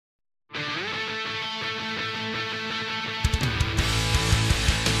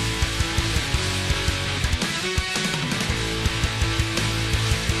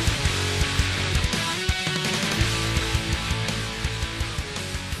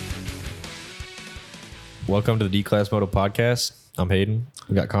Welcome to the D-Class Moto Podcast. I'm Hayden.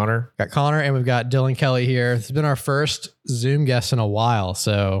 We got Connor. And we've got Dylan Kelly here. This has been our first Zoom guest in a while,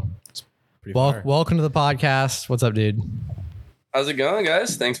 so welcome to the podcast. What's up, dude? How's it going,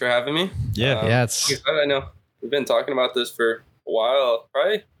 guys? Thanks for having me. Yeah. I know we've been talking about this for a while,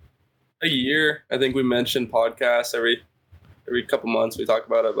 probably a year. I think we mentioned podcasts every couple months. We talk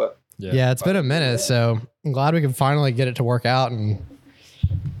about it, but yeah, it's been a minute, so I'm glad we can finally get it to work out and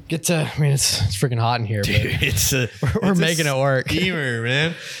get to. I mean, it's freaking hot in here, but we're making it work. Steamer,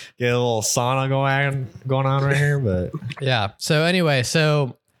 man. Get a little sauna going on right here, but yeah. So anyway,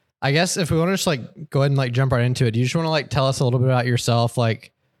 I guess if we want to just go ahead and jump right into it, do you just want to tell us a little bit about yourself?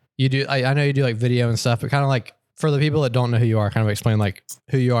 Like you do, I know you do video and stuff, but kind of for the people that don't know who you are, kind of explain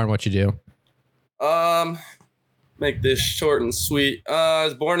who you are and what you do. Make this short and sweet. I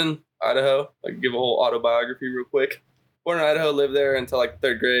was born in Idaho. Give a whole autobiography real quick. Born in Idaho, lived there until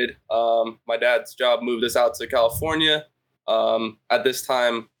third grade. My dad's job moved us out to California. At this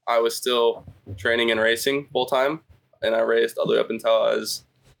time, I was still training and racing full time, and I raced all the way up until I was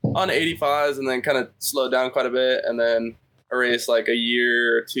on 85s, and then kind of slowed down quite a bit. And then I raced a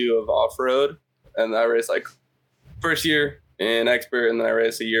year or two of off road, and I raced first year in expert, and then I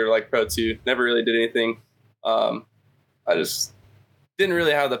raced a year Pro 2. Never really did anything. I just didn't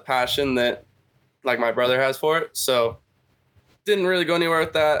really have the passion that my brother has for it, so didn't really go anywhere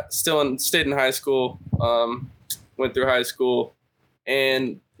with that. Stayed in high school. Went through high school,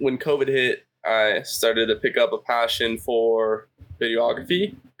 and when COVID hit, I started to pick up a passion for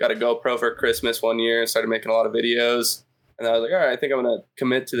videography. Got a GoPro for Christmas one year and started making a lot of videos. And I was like, all right, I think I'm gonna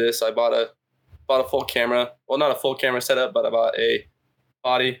commit to this. I bought a full camera. Well, not a full camera setup, but I bought a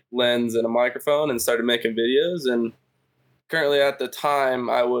body, lens, and a microphone and started making videos. And currently at the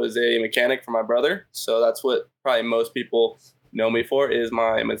time, I was a mechanic for my brother. So that's what probably most people know me for, is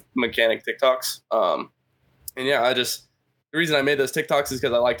my mechanic TikToks. And yeah, the reason I made those TikToks is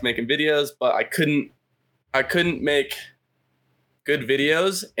because I liked making videos, but I couldn't make good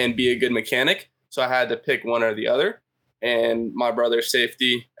videos and be a good mechanic. So I had to pick one or the other. And my brother's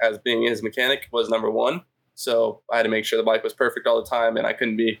safety as being his mechanic was number one. So I had to make sure the bike was perfect all the time, and I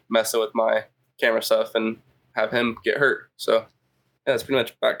couldn't be messing with my camera stuff and have him get hurt. So yeah, that's pretty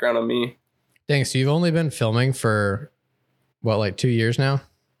much background on me. Dang, so you've only been filming for what, 2 years now?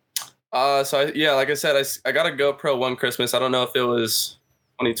 Like I said, I got a GoPro one Christmas. I don't know if it was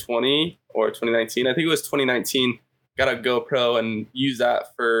 2020 or 2019. I think it was 2019. Got a GoPro and used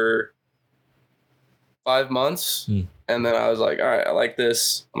that for 5 months. And then I was like, all right, I like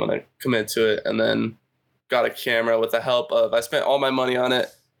this. I'm going to commit to it. And then got a camera with the help of, I spent all my money on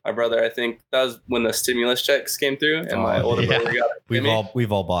it. My brother, I think that was when the stimulus checks came through, and my older brother got it.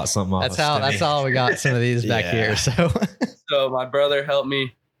 We've all bought something off. That's how we got some of these back here. So my brother helped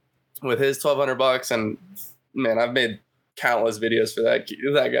me with his $1,200, and man, I've made countless videos for that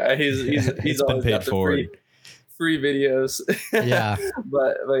guy. He's always got the free videos. Yeah.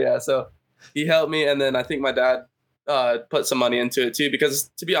 but yeah, so he helped me, and then I think my dad put some money into it too,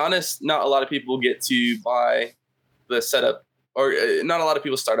 because to be honest, not a lot of people get to buy the setup, or not a lot of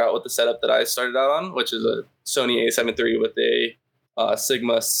people start out with the setup that I started out on, which is a Sony A7 III with a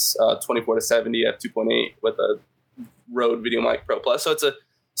Sigma 24-70 f2.8 with a Rode VideoMic Pro Plus. So it's a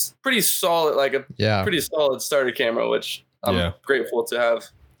pretty solid, pretty solid starter camera, which I'm grateful to have.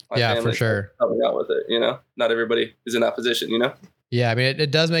 My family for sure. Helping out with it, not everybody is in that position, Yeah, I mean,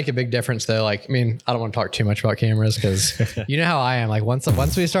 it does make a big difference, though. I don't want to talk too much about cameras because you know how I am. Once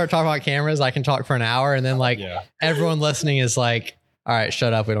we start talking about cameras, I can talk for an hour, and then everyone listening is like, "All right,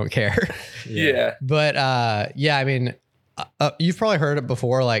 shut up, we don't care." Yeah. But I mean, you've probably heard it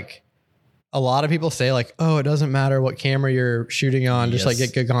before. A lot of people say, "Oh, it doesn't matter what camera you're shooting on, just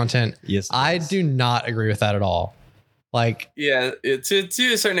get good content." Yes, I do not agree with that at all. To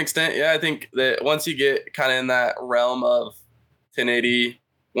a certain extent, yeah, I think that once you get kind of in that realm of 1080,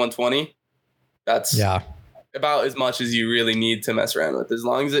 120, that's about as much as you really need to mess around with. As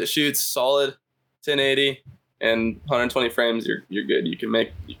long as it shoots solid 1080 and 120 frames, you're good. You can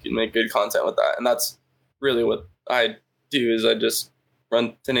make good content with that, and that's really what I do. Is I just run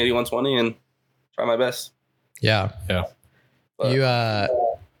 1080, 120 and try my best. Yeah. But,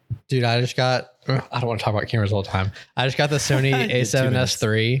 dude, I don't want to talk about cameras all the time. I just got the Sony A7S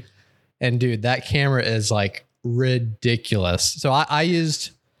III, and dude, that camera is ridiculous. So I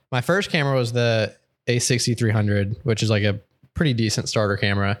used, my first camera was the A6300, which is a pretty decent starter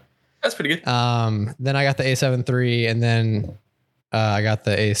camera. That's pretty good. Then I got the A7 III, and then I got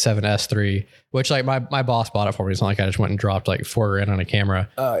the A7S III, which my boss bought it for me. It's not like I just went and dropped $4,000 on a camera.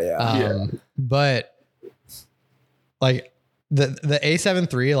 Oh yeah. But the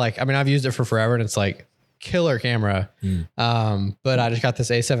A7 III, I've used it for forever, and it's killer camera. But I just got this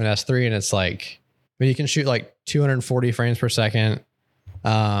A7S III and it's like, I mean, you can shoot like 240 frames per second.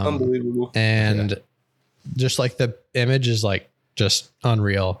 Unbelievable. And just like the image is like just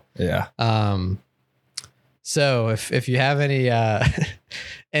unreal. Yeah. So if you have any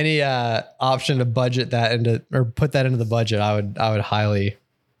option to budget that into or put that into the budget, I would highly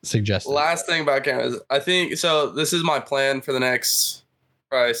suggest it. Last thing about cameras, I think so. This is my plan for the next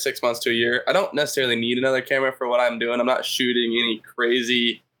probably 6 months to a year. I don't necessarily need another camera for what I'm doing. I'm not shooting any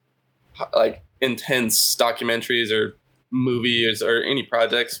crazy, like intense documentaries or movies or any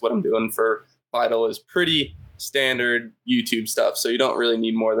projects. What I'm doing for Vital is pretty standard YouTube stuff, so you don't really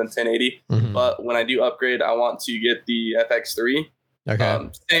need more than 1080. But when I do upgrade, I want to get the FX3. Okay.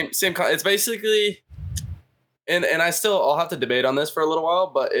 Same. It's basically, and I'll have to debate on this for a little while,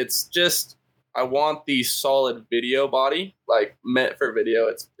 but it's just I want the solid video body, like meant for video.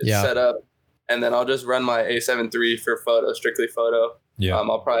 It's set up, and then I'll just run my A7 III for photo, strictly photo. Yeah.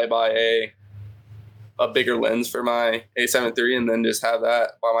 I'll probably buy a bigger lens for my A7 III and then just have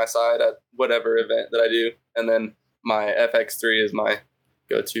that by my side at whatever event that I do. And then my FX3 is my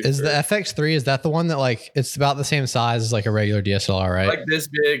go-to. Is the FX3, is that the one that like, it's about the same size as like a regular DSLR, right? Like this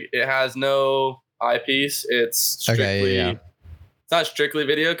big. It has no eyepiece. It's strictly, it's not strictly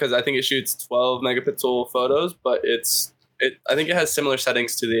video because I think it shoots 12 megapixel photos, but I think it has similar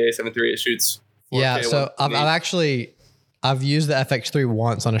settings to the A7 III. It shoots 4K. Yeah. So I've used the FX3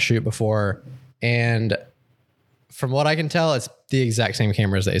 once on a shoot before. And from what I can tell, it's the exact same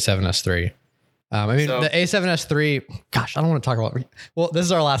camera as the A7S III. The A7S III, gosh, I don't want to talk about, well, this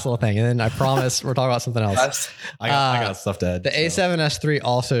is our last little thing. And then I promise we're talking about something else. I got stuff to add. The A7S III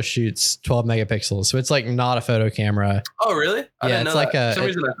also shoots 12 megapixels. So it's like not a photo camera. Oh, really? I didn't know like that. For some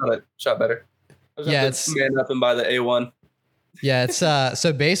reason I thought it shot better. It's man up and buy the A1. Yeah, it's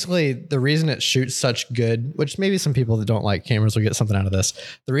so basically the reason it shoots such good, which maybe some people that don't like cameras will get something out of this.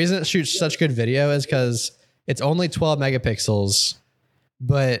 The reason it shoots such good video is because it's only 12 megapixels,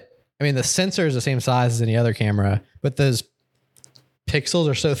 but I mean the sensor is the same size as any other camera, but those pixels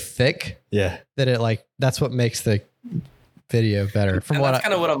are so thick, that it that's what makes the video better. That's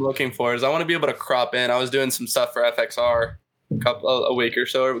kind of what I'm looking for. Is I want to be able to crop in. I was doing some stuff for FXR a week or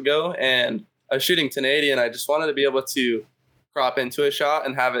so ago, and I was shooting 1080, and I just wanted to be able to crop into a shot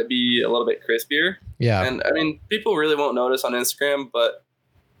and have it be a little bit crispier. Yeah. And I mean, people really won't notice on Instagram, but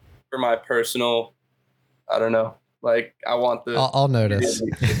for my personal, I don't know, like I want the, I'll notice.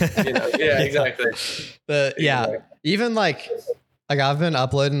 Yeah, exactly. Even like I've been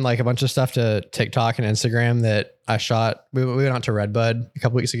uploading like a bunch of stuff to TikTok and Instagram that I shot. We went out to Redbud a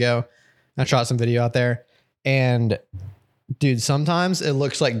couple weeks ago. I shot some video out there, and dude, sometimes it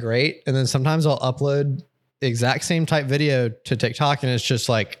looks like great. And then sometimes I'll upload the exact same type video to TikTok and it's just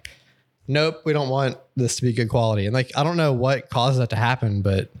like, nope, we don't want this to be good quality. And like, I don't know what caused that to happen,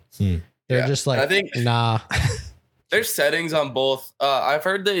 but they're just like, I think, nah. There's settings on both. I've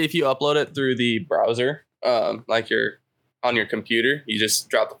heard that if you upload it through the browser, like you're on your computer, you just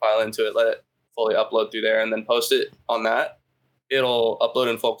drop the file into it, let it fully upload through there and then post it on that. It'll upload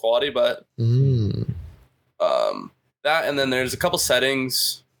in full quality, but that, and then there's a couple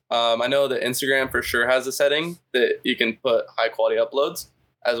settings. I know that Instagram for sure has a setting that you can put high quality uploads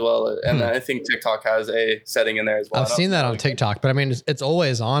as well. And I think TikTok has a setting in there as well. I've seen that on TikTok, but I mean, it's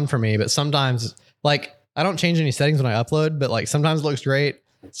always on for me, but sometimes like I don't change any settings when I upload, but like sometimes it looks great.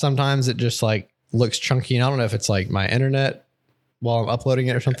 Sometimes it just like looks chunky. And I don't know if it's like my internet while I'm uploading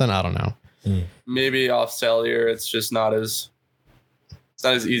it or something. I don't know. Maybe off cellular. It's just not as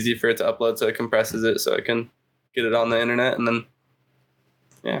easy for it to upload. So it compresses it so it can get it on the internet and then,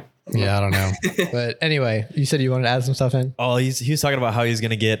 I don't know. But anyway, you said you wanted to add some stuff in? Oh, he was talking about how he's going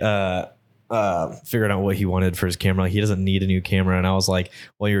to get figuring out what he wanted for his camera. He doesn't need a new camera. And I was like,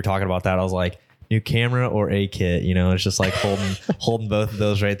 while you were talking about that, I was like, new camera or a kit? You know, it's just like holding both of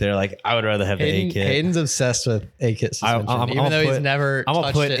those right there. Like I would rather have the a kit. Hayden's obsessed with a kit suspension, even though he's never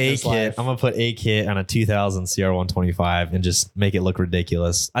touched it in his life. I'm gonna put a kit on a 2000 CR125 and just make it look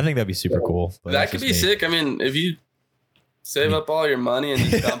ridiculous. I think that'd be super cool. But that could be sick. I mean, if you save up all your money and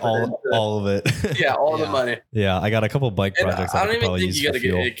just dump all of it. Yeah, all the money. Yeah, I got a couple bike projects. I don't even think you got to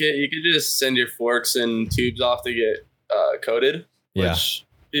get a kit. You could just send your forks and tubes off to get coated. Which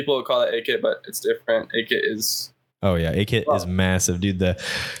people would call it a kit, but it's different. A kit is. Oh yeah, a kit is massive, dude.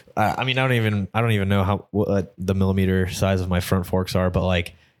 I mean, I don't even know what the millimeter size of my front forks are, but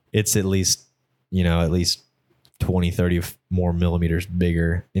like it's at least 20, 30 more millimeters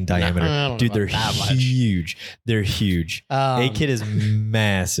bigger in diameter. Dude, they're huge. They're huge. A kit is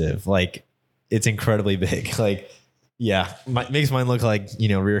massive. Like it's incredibly big. Like, yeah, makes mine look like,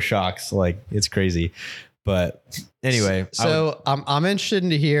 rear shocks. Like it's crazy. But anyway, So I'm interested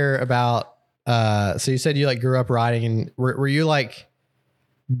to hear about. So you said you like grew up riding, and were you like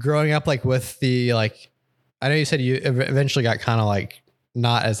growing up like with the like? I know you said you eventually got kind of like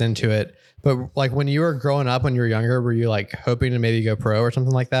not as into it, but like when you were growing up, when you were younger, were you like hoping to maybe go pro or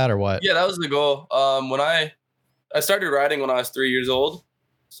something like that, or what? Yeah, that was the goal. When I started riding when I was 3 years old,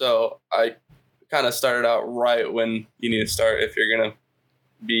 so I kind of started out right when you need to start if you're gonna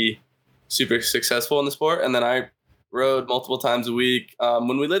be super successful in the sport. And then I rode multiple times a week.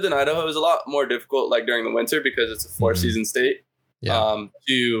 When we lived in Idaho, it was a lot more difficult, like during the winter, because it's a 4-season state. Yeah.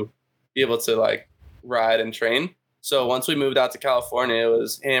 To be able to like ride and train. So once we moved out to California, it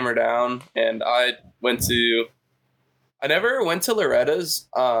was hammer down, and I never went to Loretta's.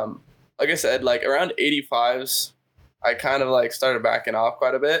 Like I said, like around 85s, I kind of like started backing off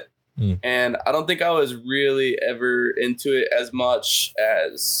quite a bit. And I don't think I was really ever into it as much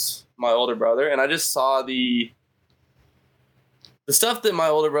as my older brother. And I just saw the stuff that my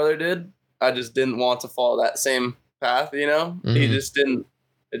older brother did. I just didn't want to follow that same path, you know? He just it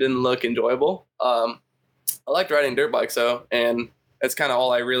didn't look enjoyable. I liked riding dirt bikes though. And that's kind of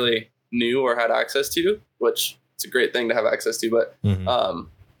all I really knew or had access to, which it's a great thing to have access to. But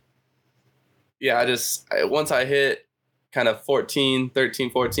yeah, once I hit kind of 13,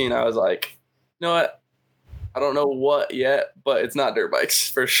 14, I was like, you know what? I don't know what yet, but it's not dirt bikes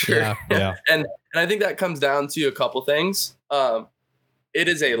for sure. Yeah. And I think that comes down to a couple things. It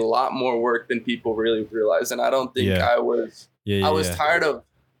is a lot more work than people really realize. And I don't think I was tired of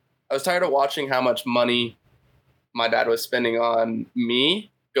watching how much money my dad was spending on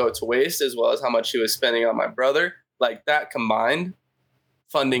me go to waste, as well as how much he was spending on my brother. Like that combined,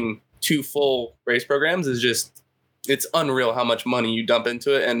 funding 2 full race programs is just, it's unreal how much money you dump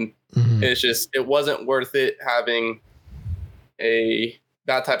into it. And it wasn't worth it having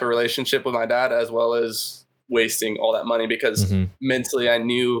that type of relationship with my dad, as well as wasting all that money, because mentally I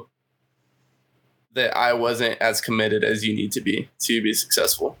knew that I wasn't as committed as you need to be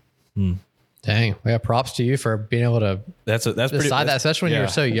successful. Dang. Yeah. Props to you for being able to decide that, especially when you were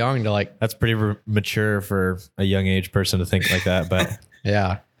so young to like, that's pretty mature for a young age person to think like that. But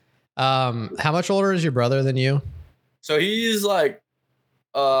yeah. How much older is your brother than you? So he's like,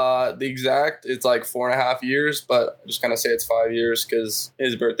 it's like 4.5 years, but I'm just gonna say it's 5 years because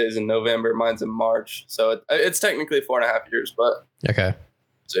his birthday's in November, mine's in March. So it's technically 4.5 years, but okay.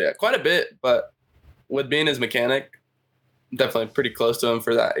 So yeah, quite a bit, but with being his mechanic, definitely pretty close to him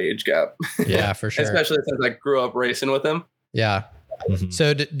for that age gap. Yeah, for sure. Especially since I grew up racing with him. Yeah.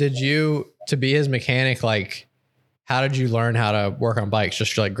 So did you, to be his mechanic, like, how did you learn how to work on bikes?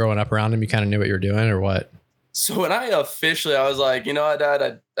 Just like growing up around him, you kind of knew what you were doing, or what? So when I was like, you know what,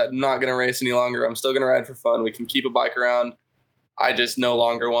 Dad, I'm not going to race any longer. I'm still going to ride for fun. We can keep a bike around. I just no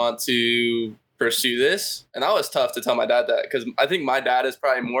longer want to pursue this. And that was tough to tell my dad that, because I think my dad is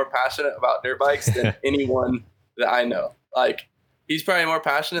probably more passionate about dirt bikes than anyone that I know. Like, he's probably more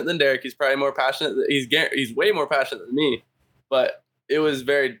passionate than Derek. He's probably more passionate. He's way more passionate than me. But it was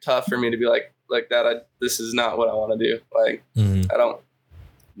very tough for me to be like Dad, this is not what I want to do. Like, I don't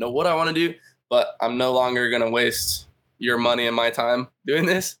know what I want to do, but I'm no longer going to waste your money and my time doing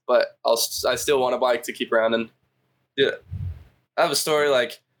this. But I still want a bike to keep around. And yeah, I have a story.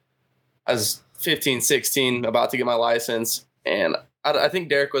 Like, I was 15, 16, about to get my license, and I think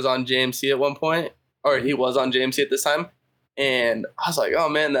Derek was on JMC at one point, or he was on JMC at this time. And I was like, oh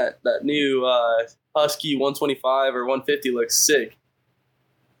man, that new Husky 125 or 150 looks sick.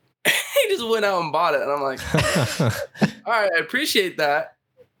 He just went out and bought it. And I'm like, all right, I appreciate that.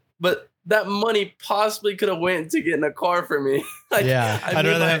 But that money possibly could have went to getting a car for me. Like, yeah, I'd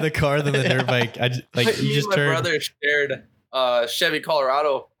rather have the car than the dirt bike. My brother shared Chevy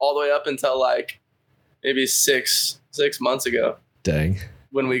Colorado all the way up until like maybe six months ago. Dang.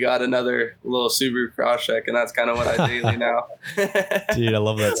 When we got another little Subaru Crosstrek, and that's kind of what I daily now. Dude, I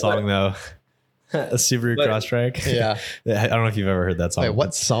love that song though. A Subaru Crosstrek. Yeah. I don't know if you've ever heard that song. Wait,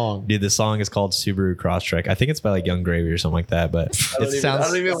 what song? Dude, the song is called Subaru Crosstrek. I think it's by like Young Gravy or something like that, but it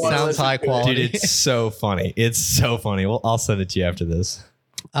sounds high quality. Dude, it's so funny. It's so funny. Well, I'll send it to you after this.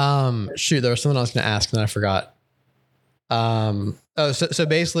 Shoot, there was something I was going to ask and then I forgot. So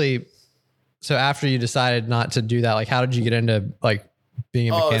basically, so after you decided not to do that, like, how did you get into like being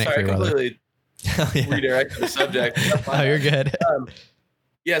a mechanic for your brother? Completely redirected the subject. Oh, you're good.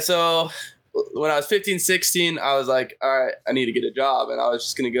 Yeah, so when I was 15, 16, I was like, all right, I need to get a job. And I was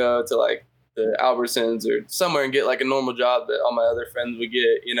just going to go to like the Albertsons or somewhere and get like a normal job that all my other friends would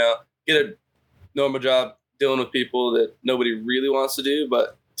get, get a normal job dealing with people that nobody really wants to do,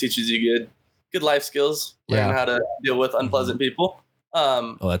 but teaches you good life skills, learn how to deal with unpleasant people.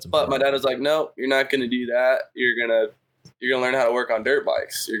 Oh, that's But my important. dad was like, no, you're not going to do that. You're going to learn how to work on dirt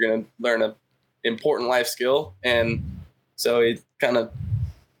bikes. You're going to learn an important life skill. And so he kind of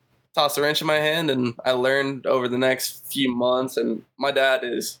tossed a wrench in my hand, and I learned over the next few months. And my dad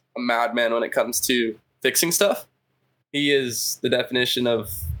is a madman when it comes to fixing stuff. He is the definition of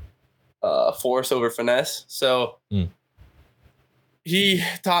force over finesse. So he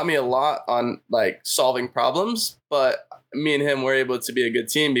taught me a lot on like solving problems, but me and him were able to be a good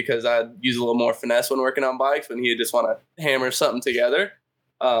team because I'd use a little more finesse when working on bikes when he'd just want to hammer something together.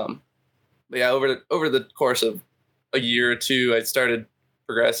 But yeah, over the course of a year or two, I started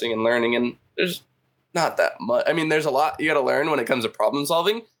progressing and learning, and there's not that much. I mean, there's a lot you got to learn when it comes to problem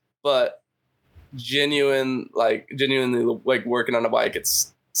solving, but genuinely like working on a bike,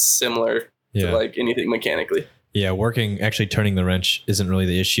 it's similar to like anything mechanically. Yeah, actually turning the wrench isn't really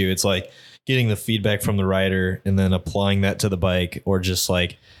the issue. It's like getting the feedback from the rider and then applying that to the bike, or just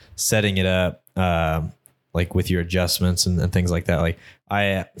like setting it up like with your adjustments and things like that. Like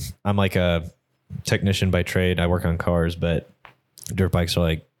I'm like a technician by trade. I work on cars, but dirt bikes are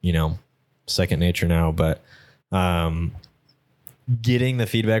like, second nature now. But getting the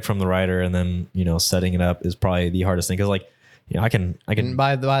feedback from the rider and then, setting it up is probably the hardest thing. Cause like, I can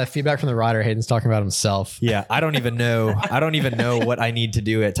by the feedback from the rider, Hayden's talking about himself. Yeah. I don't even know what I need to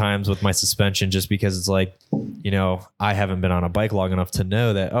do at times with my suspension, just because it's like, I haven't been on a bike long enough to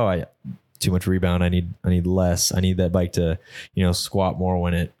know that, I too much rebound. I need less. I need that bike to, squat more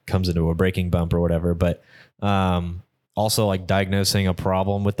when it comes into a braking bump or whatever. But, also like diagnosing a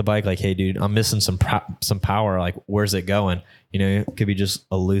problem with the bike, like, hey dude, I'm missing some power. Like, where's it going? It could be just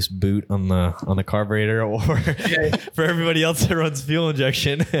a loose boot on the carburetor, or for everybody else that runs fuel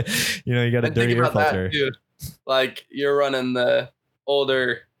injection, you got a dirty air filter. That, dude. Like, you're running the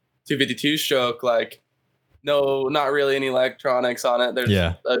older 252 stroke, like, no, not really any electronics on it. There's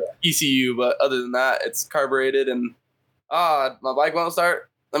a ECU, but other than that, it's carbureted, and my bike won't start.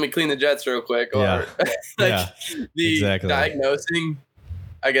 Let me clean the jets real quick. Or diagnosing,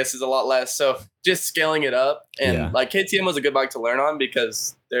 I guess, is a lot less. So just scaling it up, and like KTM was a good bike to learn on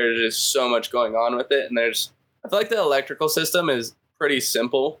because there's just so much going on with it. And I feel like the electrical system is pretty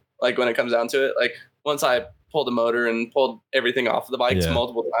simple. Like when it comes down to it, like once I pulled the motor and pulled everything off of the bike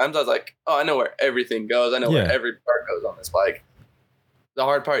multiple times, I was like, oh, I know where everything goes. I know where every part goes on this bike. The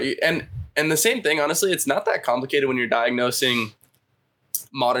hard part, and the same thing, honestly, it's not that complicated when you're diagnosing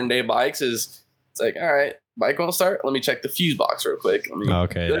modern day bikes. It's like, all right, bike won't start. Let me check the fuse box real quick.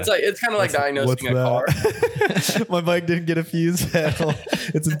 It's kind of like diagnosing a car. My bike didn't get a fuse pedal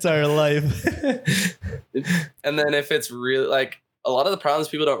its entire life. And then if it's really like a lot of the problems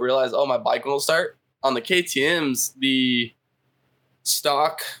people don't realize, my bike won't start. On the KTMs, the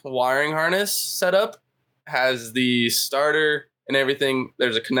stock wiring harness setup has the starter and everything.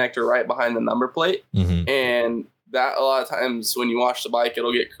 There's a connector right behind the number plate. Mm-hmm. And that a lot of times when you wash the bike,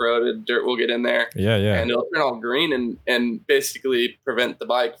 it'll get corroded, dirt will get in there. And it'll turn all green and basically prevent the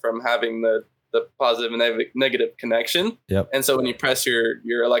bike from having the positive and negative connection. Yep. And so when you press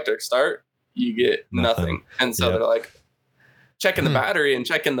your electric start, you get nothing. And so they're like checking the battery and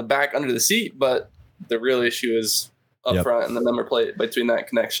checking the back under the seat, but the real issue is up front and the number plate between that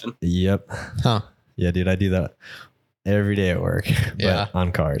connection. Yep. Huh. Yeah, dude, I do that every day at work. But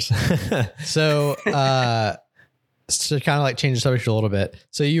on cars. So to kind of like change the subject a little bit.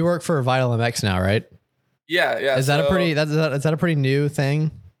 So you work for Vital MX now, right? Yeah. Is that a pretty new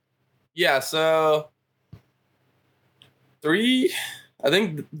thing? Yeah. So I'll be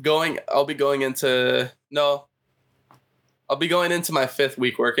going into my 5th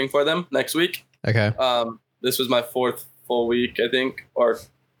week working for them next week. Okay. This was my 4th full week, I think, or it's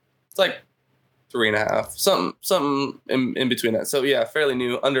like 3.5, something in between that. So yeah, fairly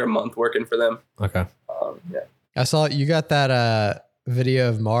new, under a month working for them. Okay. I saw you got that video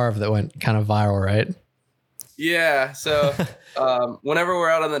of Marv that went kind of viral, right? Yeah. So whenever we're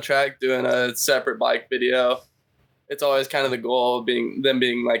out on the track doing a separate bike video, it's always kind of the goal of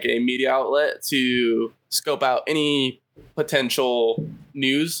being like a media outlet to scope out any potential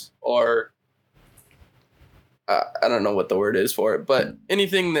news or I don't know what the word is for it, but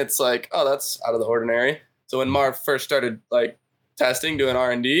anything that's like, that's out of the ordinary. So when Marv first started like testing, doing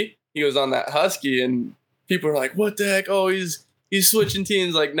R&D, he was on that Husky and people were like, what the heck? Oh, he's switching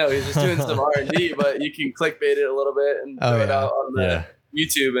teams. Like, no, he's just doing some R&D, but you can clickbait it a little bit and throw it out on the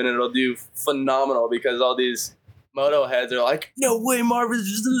YouTube and it'll do phenomenal because all these moto heads are like, no way, Marv is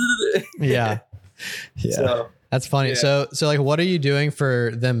just yeah. So, that's funny. Yeah. So like, what are you doing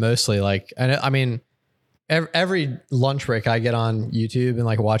for them mostly? Like, I mean, every lunch break I get on YouTube and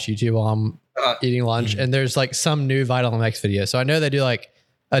like watch YouTube while I'm eating lunch, and there's like some new Vital MX video. So I know they do like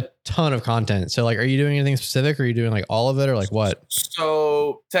a ton of content. So like, are you doing anything specific? Or are you doing like all of it, or like what?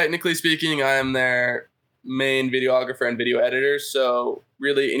 So technically speaking, I am their main videographer and video editor. So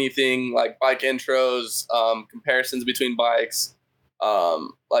really anything like bike intros, comparisons between bikes,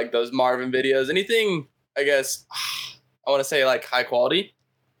 like those Marvin videos, anything, I guess, I want to say like high quality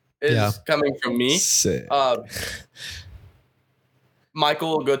is coming from me. Sick.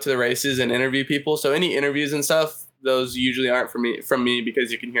 Michael will go to the races and interview people. So any interviews and stuff, those usually aren't from me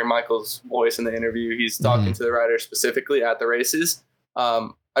because you can hear Michael's voice in the interview. He's talking to the rider specifically at the races.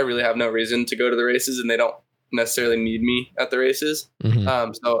 I really have no reason to go to the races, and they don't necessarily need me at the races.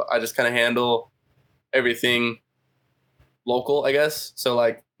 So I just kind of handle everything local, I guess. So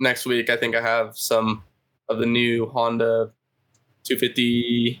like next week, I think I have some of the new Honda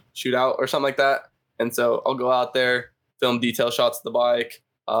 250 shootout or something like that. And so I'll go out there, film detail shots of the bike,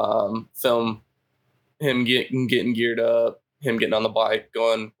 film him getting geared up, him getting on the bike,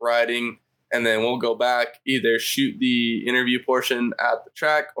 going riding, and then we'll go back, either shoot the interview portion at the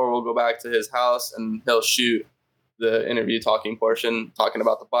track, or we'll go back to his house and he'll shoot the interview talking portion, talking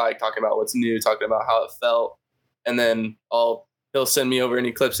about the bike, talking about what's new, talking about how it felt. And then he'll send me over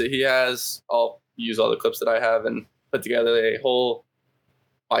any clips that he has. I'll use all the clips that I have and put together a whole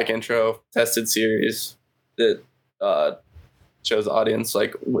bike intro tested series that shows the audience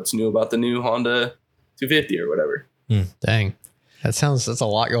like what's new about the new Honda 250 or whatever. Dang. That's a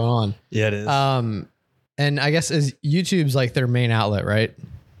lot going on. Yeah, it is. And I guess is YouTube's like their main outlet, right?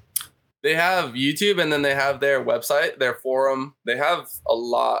 They have YouTube, and then they have their website, their forum. They have a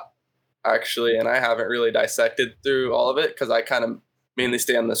lot actually, and I haven't really dissected through all of it because I kind of mainly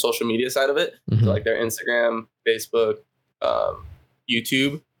stay on the social media side of it. So like their Instagram, Facebook,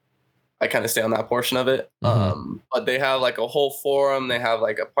 YouTube. I kind of stay on that portion of it. But they have like a whole forum. They have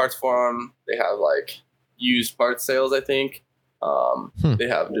like a parts forum. They have like used parts sales, I think. They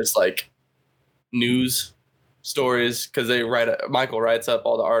have just like news stories because Michael writes up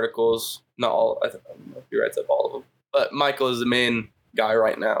all the articles. Not all, I don't know if he writes up all of them, but Michael is the main guy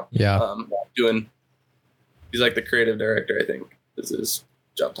right now. Yeah. He's like the creative director, I think is his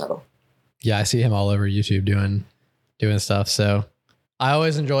job title. Yeah. I see him all over YouTube doing stuff. So I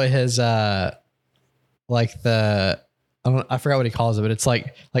always enjoy his, like I forgot what he calls it, but it's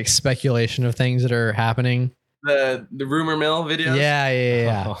like speculation of things that are happening. The rumor mill videos.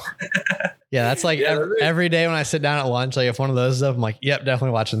 Yeah. Oh. Yeah. That's like every day when I sit down at lunch, like if one of those is up, I'm like, yep,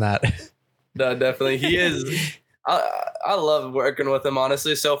 definitely watching that. No, definitely. He is. I love working with him,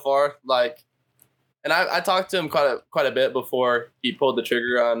 honestly, so far. Like, and I talked to him quite a bit before he pulled the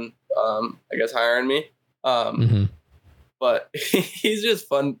trigger on, I guess, hiring me. But he's just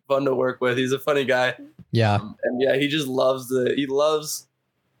fun to work with. He's a funny guy. Yeah. And yeah, he just loves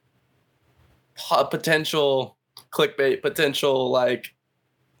potential clickbait, potential like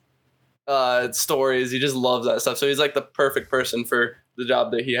stories. He just loves that stuff. So he's like the perfect person for the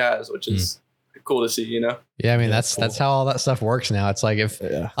job that he has, which is cool to see, you know? Yeah. I mean, that's how all that stuff works now. It's like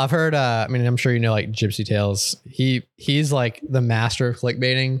I've heard, I mean, I'm sure, you know, like Gypsy Tales, he's like the master of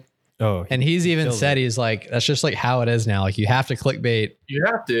clickbaiting. Oh, and he's even said, he's like, that's just like how it is now. Like you have to clickbait. You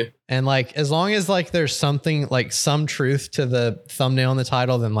have to. And like, as long as like there's something like some truth to the thumbnail and the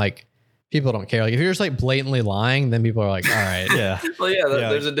title, then like people don't care. Like if you're just like blatantly lying, then people are like, all right. Yeah. Well, yeah,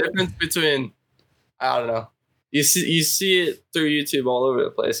 there's a difference between, I don't know. You see it through YouTube all over the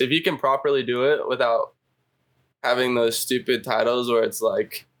place. If you can properly do it without having those stupid titles where it's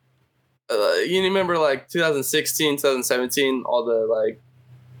like, you remember like 2016, 2017, all the like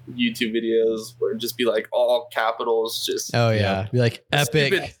YouTube videos where it'd just be like all capitals, just be like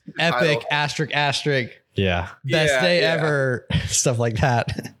epic stupid title. asterisk best day ever, stuff like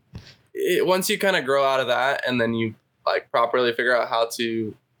that. Once you kind of grow out of that and then you like properly figure out how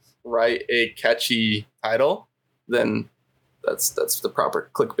to write a catchy title, then that's the proper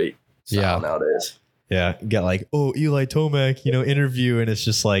clickbait style nowadays. Yeah, get like, Eli Tomac, you know, interview, and it's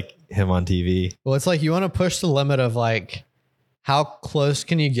just like him on TV. Well, it's like you want to push the limit of like how close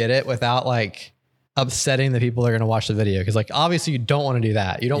can you get it without like upsetting the people that are going to watch the video? Because like obviously you don't want to do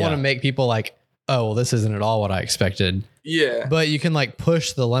that. You don't want to make people like, oh, well, this isn't at all what I expected. Yeah. But you can like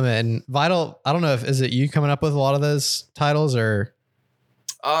push the limit. And Vital, I don't know is it you coming up with a lot of those titles or?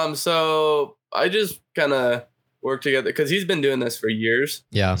 So I just kind of work together because he's been doing this for years.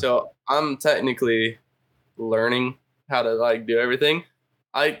 Yeah. So I'm technically learning how to like do everything.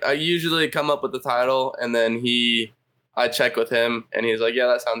 I usually come up with the title and then I check with him and he's like, yeah,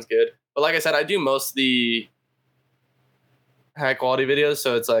 that sounds good. But like I said, I do most of the high quality videos.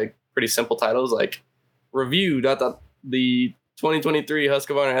 So it's like pretty simple titles like review the 2023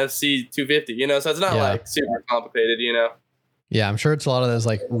 Husqvarna FC 250, you know, so it's not Yeah. like super complicated, you know. Yeah, I'm sure it's a lot of those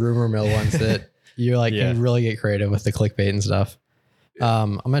like rumor mill ones that you like Yeah. can really get creative with the clickbait and stuff.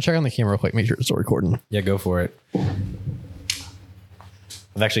 I'm gonna check on the camera real quick, make sure it's still recording. Yeah, go for it.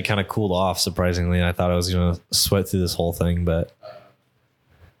 I've actually kind of cooled off, surprisingly. I thought I was going to sweat through this whole thing, but...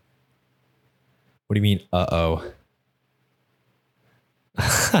 What do you mean, uh-oh?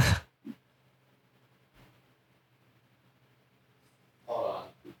 Hold on.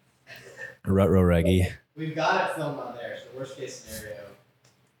 Rutro reggae. We've got it filmed on there, so worst case scenario.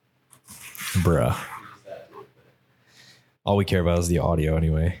 Bruh. All we care about is the audio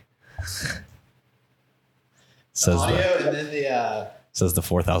anyway. Says the and then the says the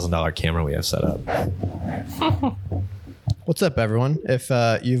 $4,000 camera we have set up. What's up, everyone? If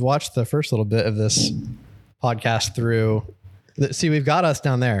you've watched the first little bit of this podcast through, see, we've got us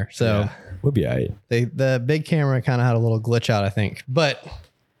down there. So Yeah, we'll be all right. the big camera kind of had a little glitch out, I think, but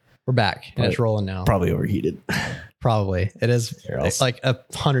we're back and it's rolling now. Probably overheated. Probably it is. Here, I'll- It's like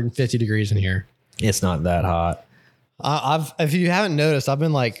 150 degrees in here. It's not that hot. If you haven't noticed, I've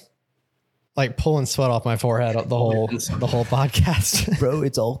been like pulling sweat off my forehead the whole podcast. Bro,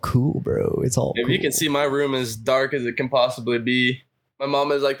 it's all cool, bro. It's all If cool. you can see, my room as dark as it can possibly be. My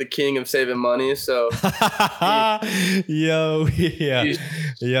mom is like the king of saving money, so Yo, yeah. she's-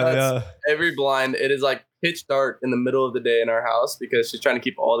 Yeah. every blind, it is like pitch dark in the middle of the day in our house because she's trying to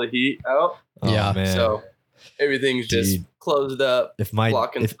keep all the heat out. Yeah. Oh, man. So everything's just Dude. closed up. if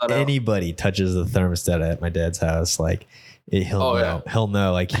blocking if sun out. anybody touches the thermostat at my dad's house, like he'll Oh, know. He'll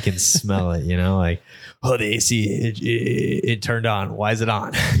know. Like he can smell it. You know, like the AC it turned on. Why is it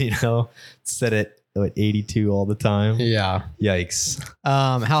on? You know, set it at 82 all the time. Yeah. Yikes.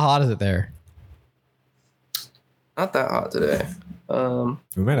 How hot is it there? Not that hot today.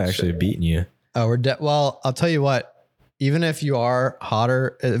 We might actually have beaten you. Oh, well, I'll tell you what. Even if you are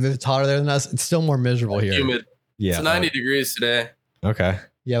hotter, if it's hotter there than us, it's still more miserable here. Humid. Yeah. It's 90 degrees today. Okay.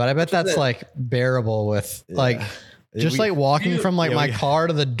 Yeah, but I bet that's it? like bearable with like just We- like walking from like yeah, my we- car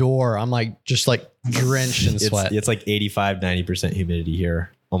to the door. I'm like just like drenched in sweat. It's like 85-90% humidity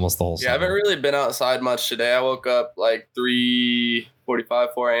here almost the whole Yeah, I haven't summer. really been outside much today. I woke up like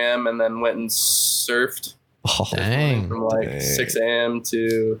 3:45, 4 a.m. and then went and surfed Oh, Dang. from like Dang. 6 a.m.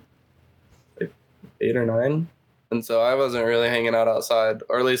 to like 8 or 9. And so I wasn't really hanging out outside,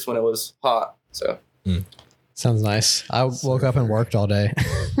 or at least when it was hot. So Sounds nice. I woke up and worked all day.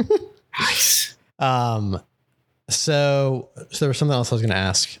 nice. So there was something else I was going to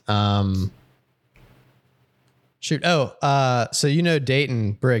ask. Shoot. Oh, so you know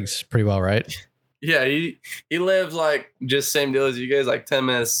Dayton Briggs pretty well, right? Yeah, he lives like just same deal as you guys, like 10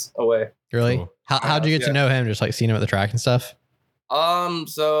 minutes away. Really? Cool. How'd you get to Yeah. know him? Just like seeing him at the track and stuff?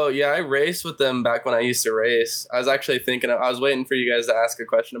 So yeah, I raced with them back when I used to race. I was actually I was waiting for you guys to ask a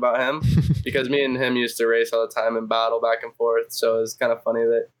question about him because me and him used to race all the time and battle back and forth. So it was kind of funny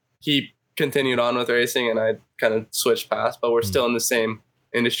that he continued on with racing and I kind of switched past, but we're still in the same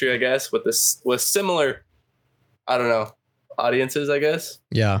industry, I guess, with similar, I don't know, audiences, I guess.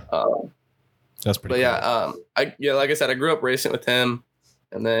 Yeah. That's pretty But cool. yeah, like I said, I grew up racing with him.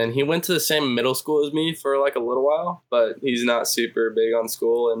 And then he went to the same middle school as me for like a little while, but he's not super big on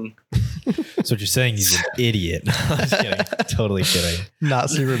school. And So what you're saying, he's an idiot. I'm just kidding. Totally kidding. Not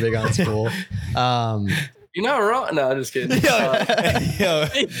super big on school. you're not wrong. No, I'm just kidding.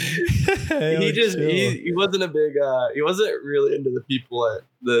 He wasn't a big he wasn't really into the people at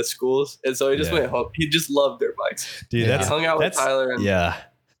the schools, and so he just Yeah. went home. He just loved dirt bikes. Dude, Yeah. that's He hung out with Tyler and yeah.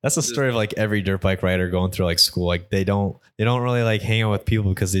 That's the story of like every dirt bike rider going through like school. Like they don't really like hang out with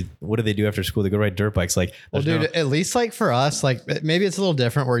people because what do they do after school? They go ride dirt bikes. Like, Well, there's dude, at least like for us, like maybe it's a little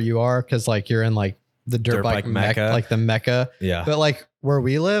different where you are because like you're in like the dirt bike Mecca. like the Mecca. yeah, But like where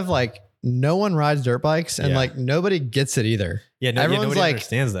we live, like no one rides dirt bikes and Yeah. like nobody gets it either. everyone's everyone's nobody like-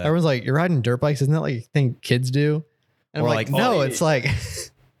 understands that. Everyone's like, you're riding dirt bikes. Isn't that like a thing kids do? And Or I'm like, like, no, oh, it's like,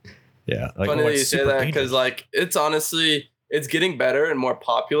 yeah, like funny oh, that it's you say super that dangerous. because like it's honestly it's getting better and more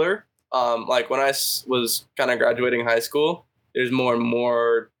popular. Like when I was kind of graduating high school, there's more and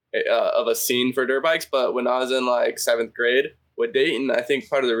more of a scene for dirt bikes. But when I was in like 7th grade with Dayton, I think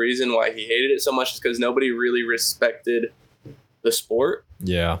part of the reason why he hated it so much is because nobody really respected the sport.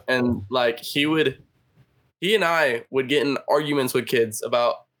 yeah, And like he and I would get in arguments with kids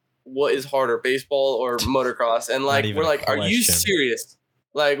about what is harder, baseball or motocross. And like even we're a like, are you question. serious?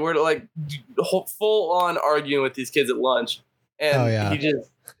 Like we're like full on arguing with these kids at lunch. And Oh, yeah. he just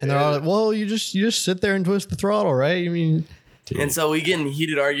and they're all like, well, you just sit there and twist the throttle, right? I mean, dude. and so we get in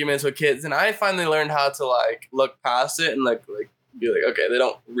heated arguments with kids, and I finally learned how to like look past it and like be like, okay, they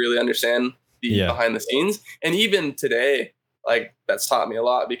don't really understand the Yeah. behind the scenes. And even today, like that's taught me a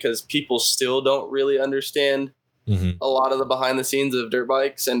lot because people still don't really understand a lot of the behind the scenes of dirt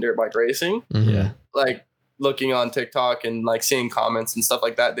bikes and dirt bike racing. Yeah. Like looking on TikTok and like seeing comments and stuff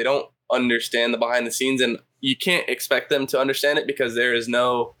like that, they don't understand the behind the scenes, and you can't expect them to understand it because there is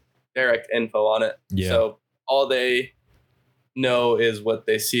no direct info on it. Yeah. So all they know is what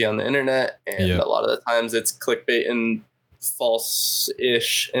they see on the internet, and a lot of the times it's clickbait and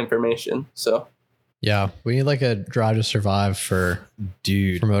false-ish information. So yeah, we need like a Drive to Survive for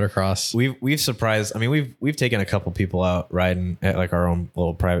motocross. We've surprised. I mean, we've taken a couple people out riding at like our own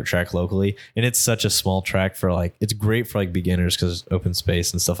little private track locally, and it's such a small track for like, it's great for like beginners because open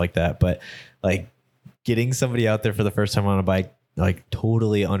space and stuff like that. But like getting somebody out there for the first time on a bike, like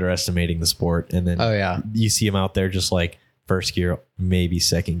totally underestimating the sport, and then you see them out there just like first gear, maybe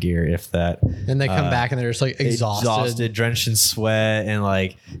second gear, if that. And they come back and they're just like exhausted, drenched in sweat, and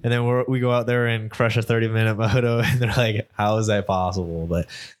like, and then we go out there and crush a 30-minute moto, and they're like, "How is that possible?" But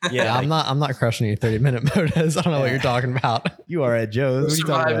yeah, like, I'm not crushing any 30-minute motos. I don't know what you're talking about. You are at Joe's. What are you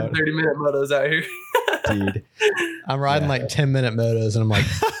talking about? 30-minute motos out here, dude. I'm riding like 10-minute motos, and I'm like,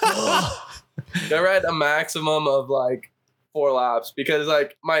 I ride a maximum of like 4 laps because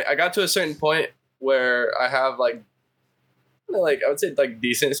like I got to a certain point where I have like I would say like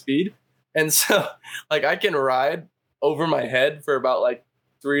decent speed, and so like I can ride over my head for about like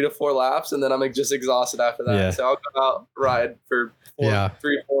 3 to 4 laps, and then I'm like just exhausted after that. So I'll go out, ride for 3,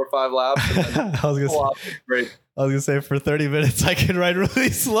 4, 5 laps. And then I was gonna say for 30 minutes I can ride really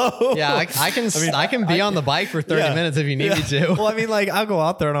slow. Yeah, I can be on the bike for 30 minutes if you need me to. Well, I mean, like I'll go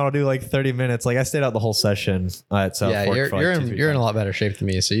out there and I'll do like 30 minutes. Like I stayed out the whole session at South Fork. You're in a lot better shape than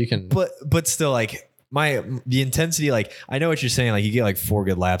me, so you can. But still, like the intensity, like I know what you're saying. Like you get like 4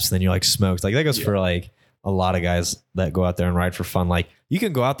 good laps, and then you're like smoked. Like that goes for like a lot of guys that go out there and ride for fun. Like you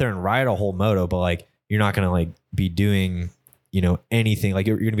can go out there and ride a whole moto, but like you're not gonna like be doing anything. Like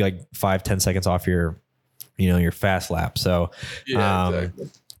you're gonna be like 5-10 seconds off your your fast lap. So exactly.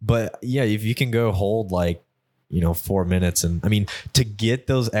 But yeah, if you can go hold like 4 minutes, and I mean to get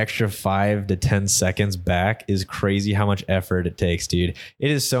those extra 5 to 10 seconds back is crazy how much effort it takes, dude.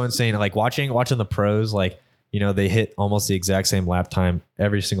 It is so insane. Like watching the pros, like they hit almost the exact same lap time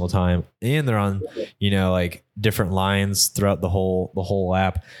every single time, and they're on like different lines throughout the whole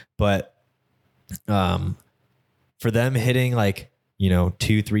lap. But for them hitting like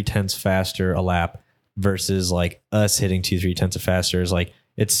 2-3 tenths faster a lap versus like us hitting 2-3 tenths faster is like,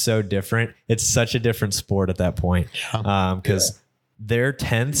 it's so different. It's such a different sport at that point. Because their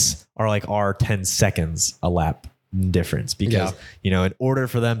tenths are like our 10 seconds a lap difference, because in order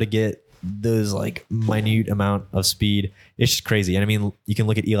for them to get those like minute amount of speed, it's just crazy. And I mean, you can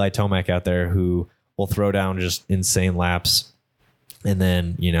look at Eli Tomac out there who will throw down just insane laps, and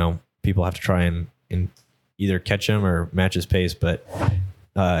then people have to try and either catch him or match his pace. But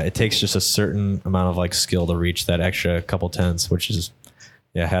it takes just a certain amount of like skill to reach that extra couple tenths, which is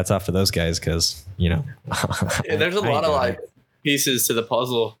hats off to those guys, because there's a lot of like pieces to the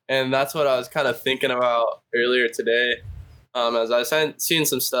puzzle, and that's what I was kind of thinking about earlier today. As I was seeing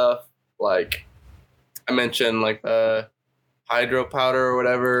some stuff, like I mentioned, like hydro powder or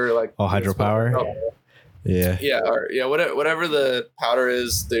whatever, like hydropower. Whatever the powder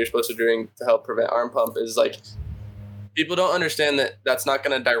is that you're supposed to drink to help prevent arm pump is like, people don't understand that that's not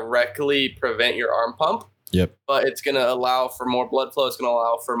going to directly prevent your arm pump. Yep. But it's going to allow for more blood flow. It's going to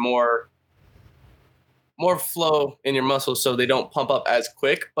allow for more flow in your muscles, so they don't pump up as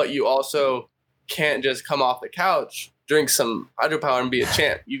quick. But you also can't just come off the couch, drink some hydropower, and be a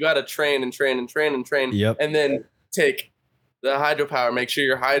champ. You got to train and train and train and train. Yep. And then take the hydropower, make sure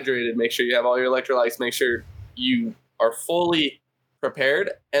you're hydrated, make sure you have all your electrolytes, make sure you are fully prepared.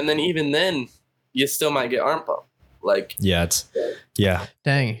 And then even then, you still might get arm pump. Like, dang. Yeah,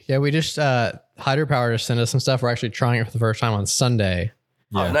 we just hydropower just sent us some stuff. We're actually trying it for the first time on Sunday.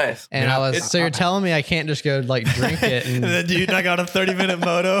 Yeah. Oh, nice. And you're telling me I can't just go like drink it and then dude, I got a 30-minute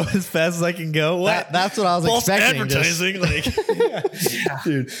moto as fast as I can go. What? That's what I was expecting. Advertising,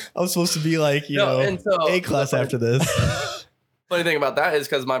 dude. I was supposed to be like, A class after this. Funny thing about that is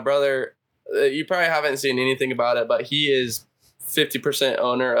because my brother, you probably haven't seen anything about it, but he is 50%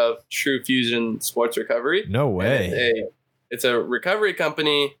 owner of True Fusion Sports Recovery. No way. It's a recovery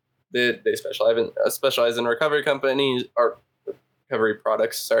company that they specialize in recovery companies or recovery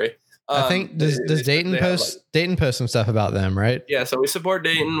products. Sorry. I think does Dayton post some stuff about them, right? Yeah. So we support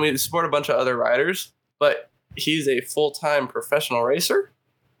Dayton. We support a bunch of other riders, but he's a full-time professional racer.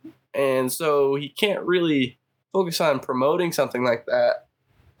 And so he can't really focus on promoting something like that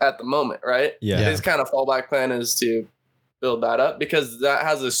at the moment. Right. Yeah. His kind of fallback plan is to build that up, because that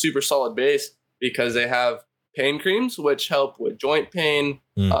has a super solid base, because they have pain creams, which help with joint pain,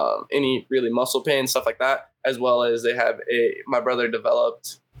 any really muscle pain, stuff like that, as well as they have my brother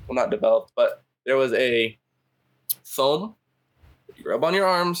developed, well, not developed, but there was a foam you rub on your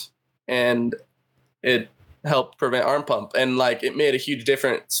arms, and it helped prevent arm pump. And like, it made a huge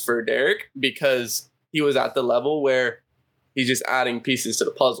difference for Derek because he was at the level where he's just adding pieces to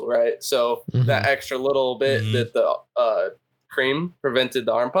the puzzle, right? So that extra little bit that the cream prevented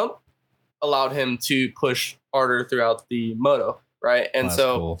the arm pump allowed him to push harder throughout the moto, right? And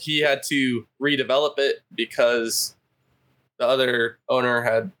so he had to redevelop it because the other owner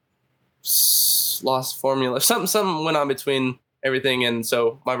had lost formula. Something went on between everything, and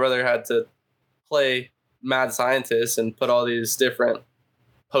so my brother had to play mad scientist and put all these different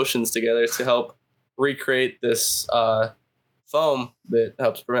potions together to help recreate this foam that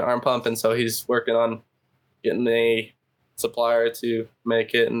helps prevent arm pump. And so he's working on getting a supplier to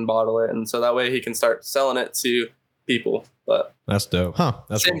make it and bottle it, and so that way he can start selling it to people. But that's dope.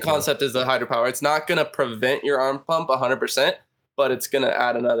 That's same concept as the hydropower. It's not going to prevent your arm pump 100%, but it's going to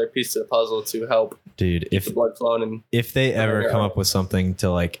add another piece to the puzzle to help if the blood flowing. And if they ever come up with something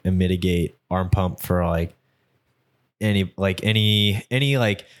to like mitigate arm pump for like any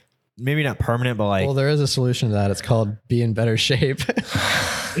maybe not permanent, but like, well, there is a solution to that. It's called be in better shape.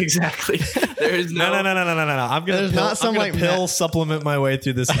 Exactly. There is no. I'm gonna pill supplement my way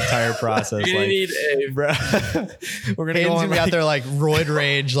through this entire process. You're gonna need we're gonna go be out there like roid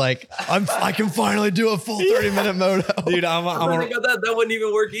rage. Like I can finally do a full 30-minute moto, dude. That wouldn't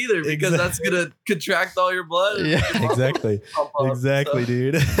even work either because that's gonna contract all your blood. Yeah, exactly,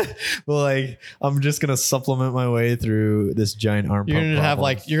 dude. Well, like I'm just gonna supplement my way through this giant arm. You're gonna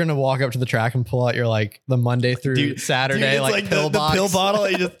have you're gonna walk up to the track and pull out your like the Monday through Saturday like pill box. The pill bottle.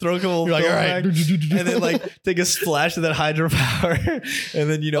 Just throw a couple pill back, and then like take a splash of that hydropower, and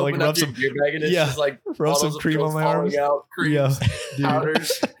then like rub some just like rub some cream on my arms.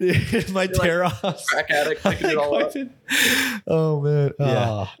 Powders. It might tear off. Crack addict, picking it all up. Oh man.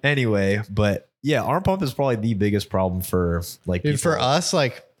 Yeah. Anyway, but yeah, arm pump is probably the biggest problem for like people. For us.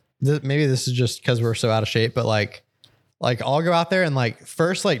 Like maybe this is just because we're so out of shape, but like I'll go out there and like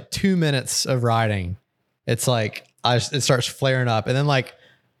first like 2 minutes of riding, it's like it starts flaring up, and then like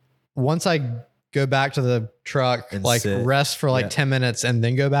once I go back to the truck, and like rest for like 10 minutes and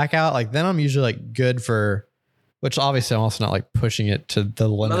then go back out, like then I'm usually like good for, which obviously I'm also not like pushing it to the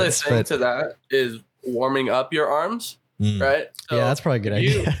limit. Another thing to that is warming up your arms, right? So yeah, that's probably a good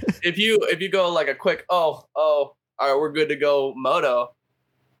idea. If you go like a quick, all right, we're good to go moto.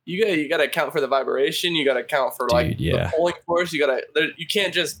 You gotta account for the vibration. You gotta account for the pulling force. You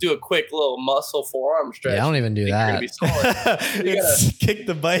can't just do a quick little muscle forearm stretch. Yeah, I don't even do that. You gotta kick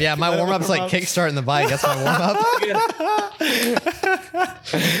the bike. Yeah, my warm up's like kickstarting the bike. That's my warm up.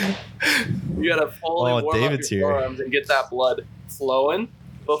 You gotta fully warm up your forearms and get that blood flowing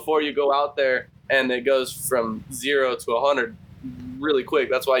before you go out there, and it goes from 0 to 100 really quick.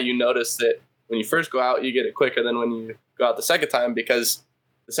 That's why you notice that when you first go out, you get it quicker than when you go out the second time, because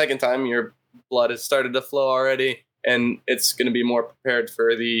the second time your blood has started to flow already, and it's going to be more prepared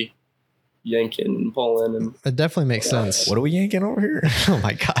for the yanking and pulling. And it definitely makes sense. What are we yanking over here? Oh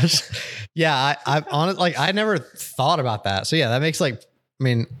my gosh. Yeah. I honestly, like, I never thought about that. So yeah, that makes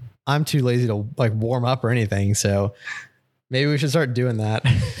I'm too lazy to like warm up or anything. So maybe we should start doing that.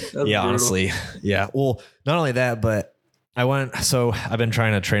 Yeah, honestly. Yeah. Well, not only that, but I've been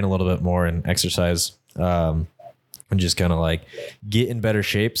trying to train a little bit more and exercise, and just kind of like get in better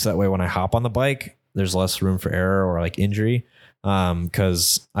shape. So that way, when I hop on the bike, there's less room for error or like injury.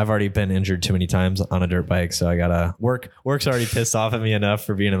 Cause I've already been injured too many times on a dirt bike. So I gotta work's already pissed off at me enough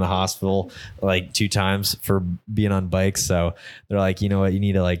for being in the hospital like 2 times for being on bikes. So they're like, you know what, you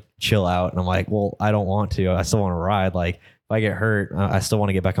need to like chill out. And I'm like, well, I don't want to, I still want to ride. Like if I get hurt, I still want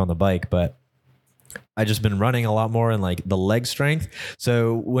to get back on the bike, but I just been running a lot more and like the leg strength.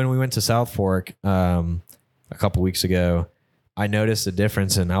 So when we went to South Fork, a couple weeks ago, I noticed a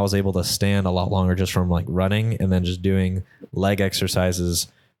difference, and I was able to stand a lot longer just from like running and then just doing leg exercises.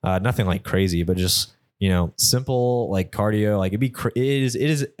 Nothing like crazy, but just, simple like cardio. Like it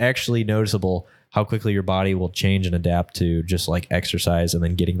is actually noticeable how quickly your body will change and adapt to just like exercise and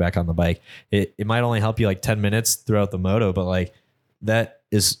then getting back on the bike. It might only help you like 10 minutes throughout the moto, but like that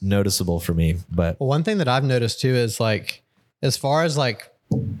is noticeable for me. But one thing that I've noticed too is like, as far as like,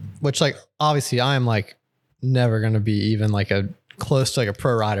 which like obviously I'm like never going to be even like close to like a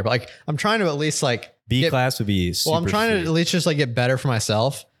pro rider, but like I'm trying to at least like B class would be super I'm trying to at least just like get better for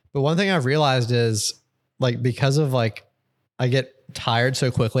myself. But one thing I've realized is like, because of like I get tired so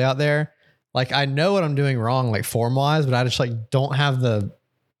quickly out there, like I know what I'm doing wrong like form wise, but I just like don't have the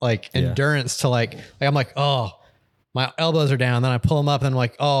like endurance to like I'm like, oh, my elbows are down. Then I pull them up and I'm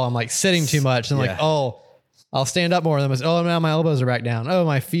like, oh, I'm like sitting too much. And like, oh, I'll stand up more. And then oh, now my elbows are back down. Oh,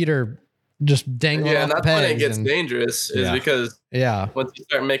 my feet are just dangling off the pegs. When it gets dangerous is because once you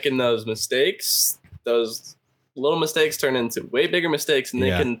start making those mistakes, those little mistakes turn into way bigger mistakes, and they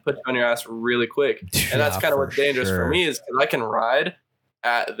can put you on your ass really quick. And that's kind of what's dangerous for me is because I can ride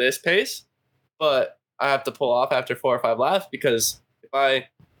at this pace, but I have to pull off after 4 or 5 laps because if I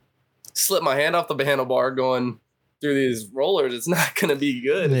slip my hand off the handlebar going through these rollers, it's not going to be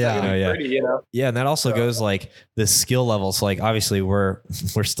good. It's not gonna be pretty, you know? Yeah. And that also goes like the skill levels. So like, obviously we're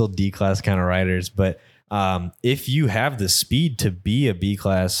still D-class kind of riders, but if you have the speed to be a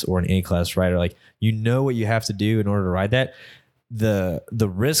B-class or an A-class rider, like, you know what you have to do in order to ride that, the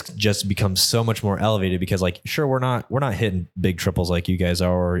risk just becomes so much more elevated because like, sure, we're not hitting big triples like you guys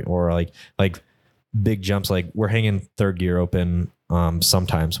are, or like big jumps. Like we're hanging third gear open.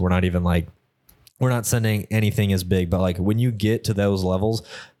 Sometimes we're not even like, we're not sending anything as big, but like when you get to those levels,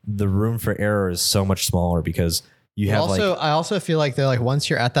 the room for error is so much smaller because you have also, I also feel like they're like, once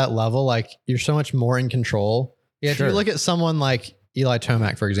you're at that level, like you're so much more in control. Yeah. If you look at someone like Eli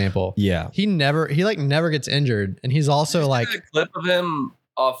Tomac, for example, he never gets injured. And he's also like a clip of him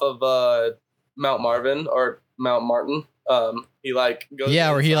off of Mount Marvin or Mount Martin. He like goes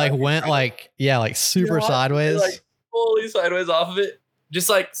where he like went like super sideways, like fully sideways off of it. Just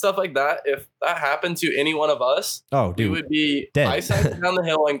like stuff like that. If that happened to any one of us, we would be dead. Down the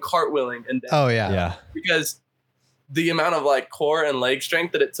hill and cartwheeling and dead. Oh yeah. Because the amount of like core and leg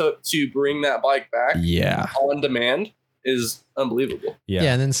strength that it took to bring that bike back on demand is unbelievable. Yeah.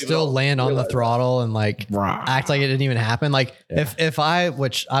 And then still land on the throttle and like act like it didn't even happen. Like if I,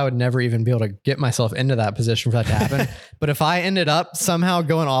 which I would never even be able to get myself into that position for that to happen. But if I ended up somehow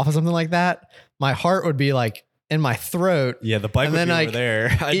going off of something like that, my heart would be like in my throat. Yeah. The bike would be over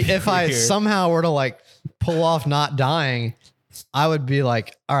there. If I somehow were to like pull off not dying, I would be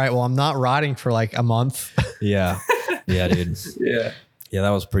like, all right, well, I'm not riding for like a month. Yeah. Yeah, dude. Yeah, that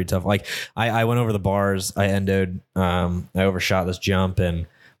was pretty tough. Like I went over the bars, I endoed, I overshot this jump, and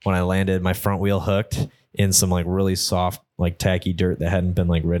when I landed, my front wheel hooked in some like really soft, like tacky dirt that hadn't been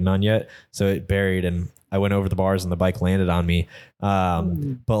like ridden on yet. So it buried, and I went over the bars and the bike landed on me.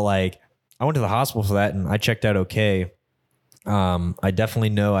 But like I went to the hospital for that and I checked out okay. I definitely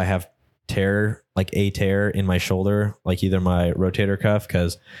know I have a tear in my shoulder, like either my rotator cuff,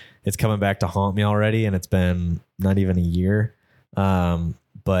 because it's coming back to haunt me already, and it's been not even a year.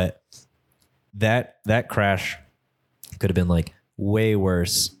 But that crash could have been like way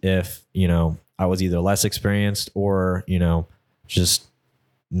worse if, I was either less experienced or, just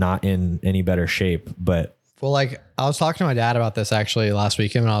not in any better shape. But well, like I was talking to my dad about this actually last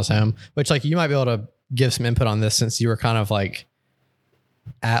weekend when I was home, which like you might be able to give some input on this since you were kind of like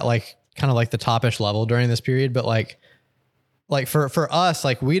at like kind of like the topish level during this period. But like for us,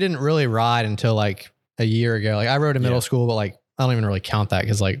 like we didn't really ride until like a year ago. Like I rode in middle school, but like I don't even really count that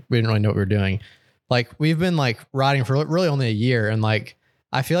because like we didn't really know what we were doing. Like we've been like riding for really only a year, and like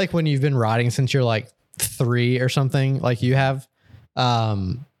I feel like when you've been riding since you're like 3 or something, like you have,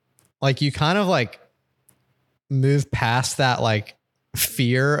 like you kind of like move past that like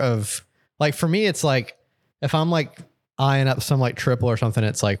fear of like, for me it's like if I'm like eyeing up some like triple or something,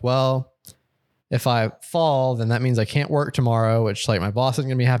 it's like, well, if I fall, then that means I can't work tomorrow, which like my boss isn't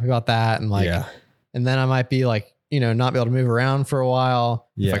gonna be happy about that. And like, and then I might be like, not be able to move around for a while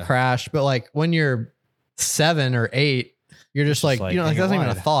if I crash. But like when you're 7 or 8, you're just like that's not even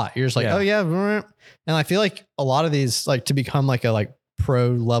a thought. You're just like, oh yeah. And I feel like a lot of these, like to become like a like pro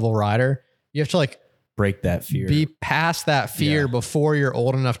level rider, you have to like break that fear, be past that fear before you're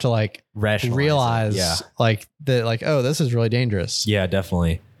old enough to like realize like that, like, oh, this is really dangerous. Yeah,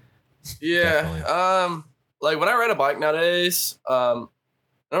 definitely. Yeah. Definitely. Like when I ride a bike nowadays, I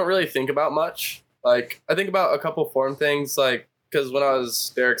don't really think about much. Like I think about a couple form things, like, cause when I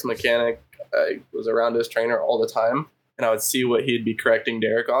was Derek's mechanic, I was around his trainer all the time, and I would see what he'd be correcting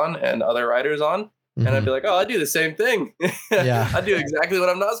Derek on and other riders on. Mm-hmm. And I'd be like, oh, I do the same thing. I do exactly what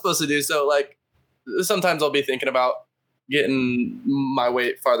I'm not supposed to do. So like, sometimes I'll be thinking about getting my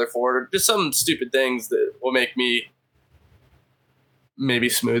weight farther forward, or just some stupid things that will make me maybe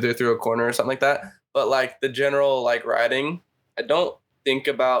smoother through a corner or something like that. But like the general like riding, I don't think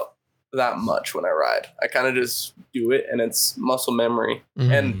about that much when I ride. I kind of just do it, and it's muscle memory.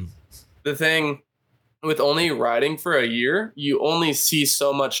 Mm-hmm. And the thing with only riding for a year, you only see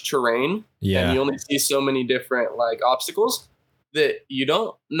so much terrain, and you only see so many different like obstacles that you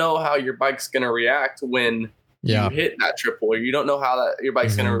don't know how your bike's going to react when you hit that triple, or you don't know how that your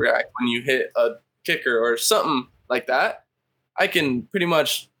bike's going to react when you hit a kicker or something like that. I can pretty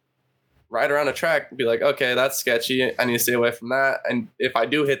much ride around a track and be like, okay, that's sketchy. I need to stay away from that. And if I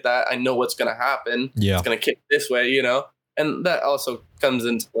do hit that, I know what's going to happen. Yeah. It's going to kick this way, you know? And that also comes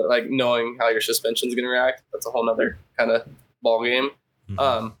into like knowing how your suspension is going to react. That's a whole nother kind of ball game.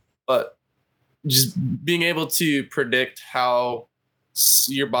 But just being able to predict how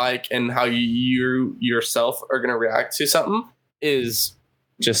your bike and how you yourself are going to react to something is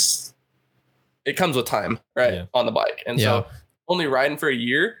just, it comes with time, right? Yeah. On the bike. And so only riding for a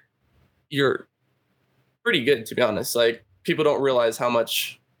year, you're pretty good, to be honest. Like, people don't realize how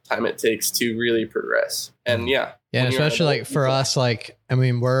much time it takes to really progress. And yeah, and especially like for us, like, I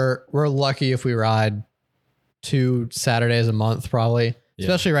mean, we're lucky if we ride 2 Saturdays a month, probably.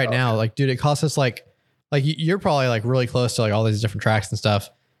 Especially right now, like, dude, it costs us like you're probably like really close to like all these different tracks and stuff.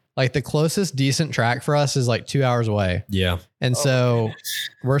 Like, the closest decent track for us is like 2 hours away. Yeah. And so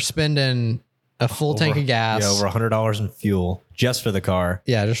we're spending a full tank of gas. Yeah, over $100 in fuel just for the car.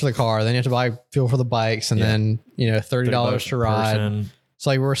 Yeah, just for the car. Then you have to buy fuel for the bikes, and then, you know, $30 to ride. Person. So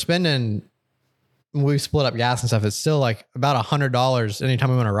like we're spending, we split up gas and stuff. It's still like about $100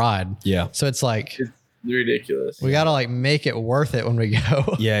 anytime we want to ride. Yeah. So it's like, it's ridiculous. We got to like make it worth it when we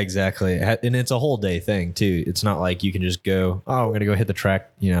go. Yeah, exactly. And it's a whole day thing too. It's not like you can just go, oh, I'm going to go hit the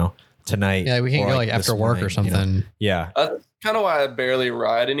track, you know, tonight. Yeah, we can't go like after work or something. You know? Yeah. That's kind of why I barely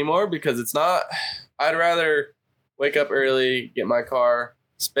ride anymore, because it's not, I'd rather wake up early, get my car,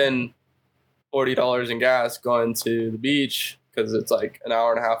 spend $40 in gas going to the beach, because it's like an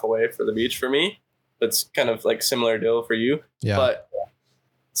hour and a half away for the beach for me. That's kind of like similar deal for you. Yeah. But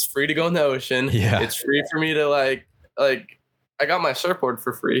it's free to go in the ocean. Yeah. It's free for me to like I got my surfboard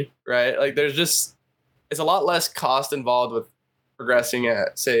for free, right? Like, there's just, it's a lot less cost involved with progressing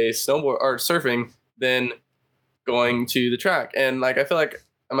at, say, snowboard or surfing than going to the track. And like, I feel like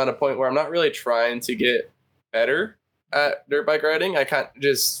I'm at a point where I'm not really trying to get better at dirt bike riding. I can't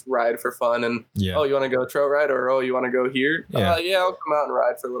just ride for fun and, oh, you want to go trail ride, or, oh, you want to go here? Yeah. I'll come out and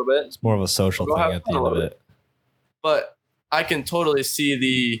ride for a little bit. It's more of a social thing at the end of it. But I can totally see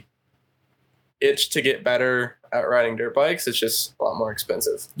the itch to get better at riding dirt bikes. It's just a lot more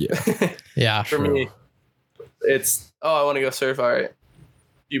expensive. Yeah. Yeah. For me, it's, oh, I want to go surf. All right.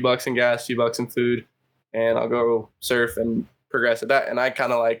 Few bucks in gas, few bucks in food, and I'll go surf and progress at that. And I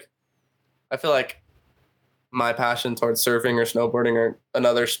kind of like, I feel like my passion towards surfing or snowboarding or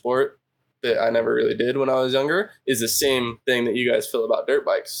another sport that I never really did when I was younger is the same thing that you guys feel about dirt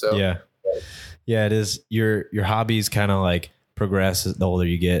bikes. So yeah, it is. Your hobbies kind of like progress the older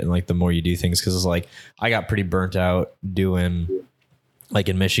you get and like the more you do things. Cause it's like, I got pretty burnt out doing, like,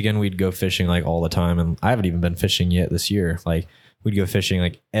 in Michigan, we'd go fishing like all the time. And I haven't even been fishing yet this year. Like, we'd go fishing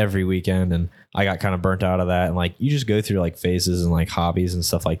like every weekend, and I got kind of burnt out of that. And like, you just go through like phases and like hobbies and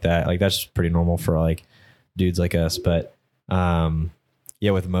stuff like that. Like, that's pretty normal for like dudes like us. But,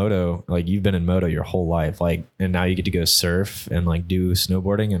 yeah, with moto, like, you've been in moto your whole life, like, and now you get to go surf and like do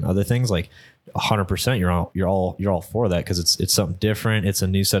snowboarding and other things. Like, 100%, you're all for that, because it's something different. It's a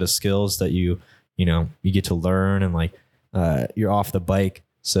new set of skills that you get to learn, and like, you're off the bike,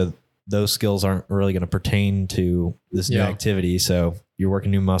 so those skills aren't really going to pertain to this new activity. So you're working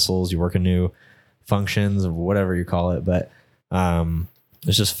new muscles, you're working new functions, or whatever you call it. But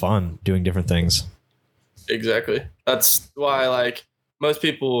it's just fun doing different things. Exactly. That's why, like, most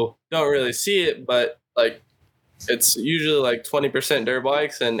people don't really see it, but like, it's usually like 20% dirt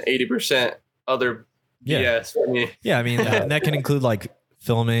bikes and 80% other BS for me. Yeah, I mean, that can include like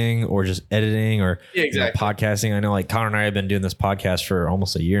filming or just editing or podcasting. I know like Connor and I have been doing this podcast for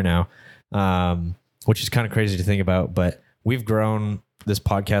almost a year now, which is kind of crazy to think about, but we've grown this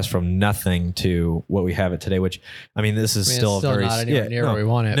podcast from nothing to what we have it today, which, I mean, this is still very not anywhere near where we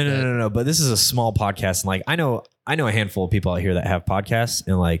want it. No. But this is a small podcast. And like, I know a handful of people out here that have podcasts,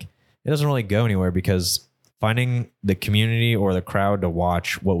 and like, it doesn't really go anywhere because finding the community or the crowd to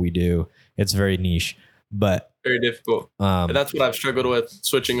watch what we do, it's very niche, but very difficult. And that's what I've struggled with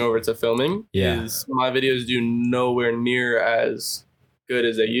switching over to filming. Is my videos do nowhere near as good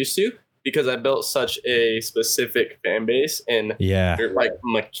as they used to, because I built such a specific fan base and like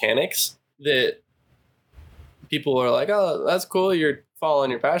mechanics that people are like, oh, that's cool, you're following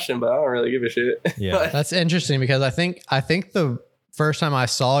your passion, but I don't really give a shit. Yeah. That's interesting, because I think the first time I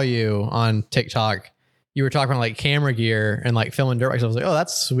saw you on TikTok, you were talking about like camera gear and like filming dirt bikes. I was like, oh,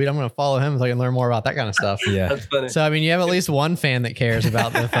 that's sweet. I'm going to follow him so I can learn more about that kind of stuff. Yeah. That's funny. So, I mean, you have at least one fan that cares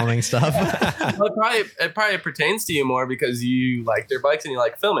about the filming stuff. Well, it probably pertains to you more because you like dirt bikes and you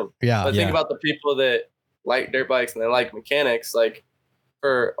like filming. Yeah. But think about the people that like dirt bikes and they like mechanics. Like,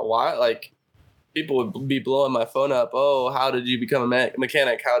 for a while, like, people would be blowing my phone up. Oh, how did you become a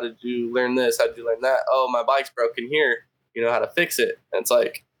mechanic? How did you learn this? How did you learn that? Oh, my bike's broken here. You know how to fix it. And it's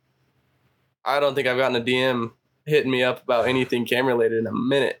like, I don't think I've gotten a DM hitting me up about anything camera related in a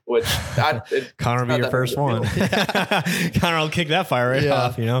minute, which Connor will be your first one. Connor will kick that fire right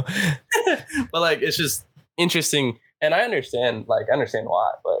off, you know? But like, it's just interesting. And I understand why,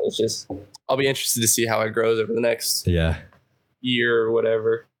 but it's just, I'll be interested to see how it grows over the next year or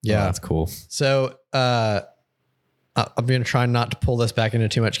whatever. Yeah. Oh, that's cool. So, I'm going to try not to pull this back into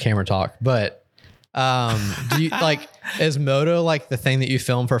too much camera talk, but, do you like, is moto like the thing that you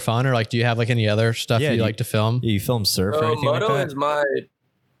film for fun, or like, do you have like any other stuff you like to film? You film surf or anything moto like that? is my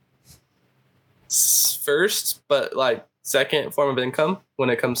first, but like second form of income when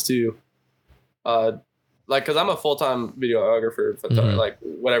it comes to, like, cause I'm a full-time videographer, like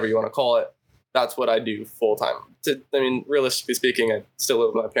whatever you want to call it. That's what I do full time. I mean, realistically speaking, I still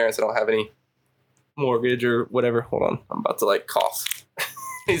live with my parents. I don't have any mortgage or whatever. Hold on. I'm about to like cough.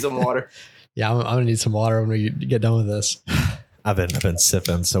 Need some water. Yeah, I'm gonna need some water when we get done with this. I've been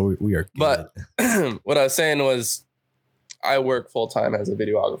sipping, so we are good. But what I was saying was I work full time as a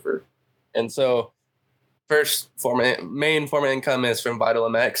videographer. And so main form of income is from Vital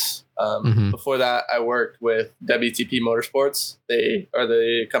MX. Before that, I worked with WTP Motorsports. They are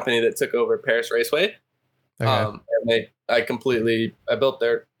the company that took over Paris Raceway. Okay. And I built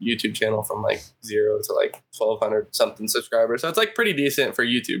their YouTube channel from like 0 to like 1,200 something subscribers. So it's like pretty decent for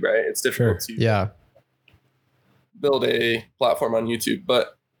YouTube, right? It's difficult to build a platform on YouTube.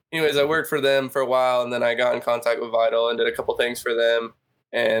 But anyways, I worked for them for a while, and then I got in contact with Vital and did a couple things for them.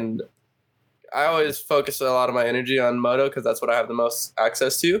 And I always focus a lot of my energy on moto because that's what I have the most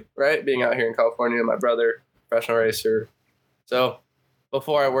access to, right? Being out here in California, my brother, professional racer. So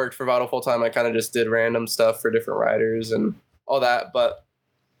before I worked for Vital full time, I kind of just did random stuff for different riders and all that. But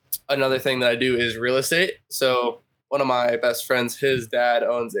another thing that I do is real estate. So one of my best friends, his dad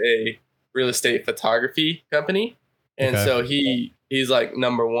owns a real estate photography company. And so he's like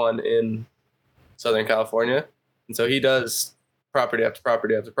number one in Southern California. And so he does property after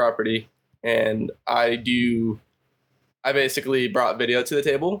property after property. And I basically brought video to the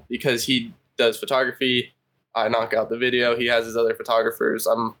table because he does photography. I knock out the video. He has his other photographers.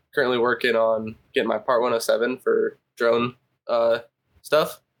 I'm currently working on getting my Part 107 for drone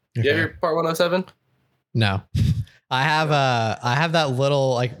stuff. Do you have your Part 107? No. I have that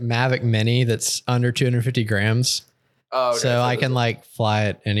little like Mavic Mini that's under 250 grams. Oh, okay. So I can like fly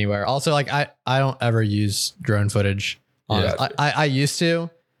it anywhere. Also, like I don't ever use drone footage. I used to,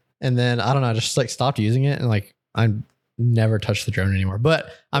 and then I don't know, I just like stopped using it, and like I never touched the drone anymore. But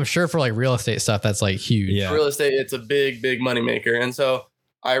I'm sure for like real estate stuff, that's like huge. Yeah. Real estate, it's a big money maker. And so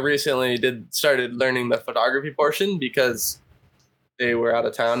I recently started learning the photography portion because they were out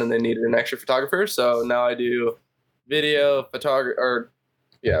of town and they needed an extra photographer. So now I do video photography,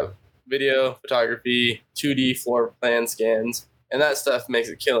 2D floor plan scans, and that stuff makes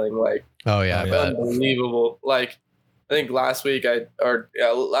it killing. Like, oh yeah, unbelievable. Like, I think last week or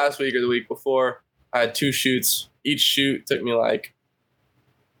the week before, I had 2 shoots. Each shoot took me like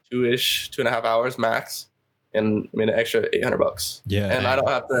 2.5 hours max, and I made an extra $800. Yeah, and I don't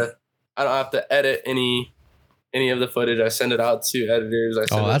have to edit any of the footage. I send it out to editors.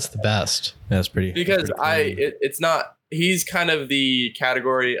 That's the best. That's pretty. Because it's not. He's kind of the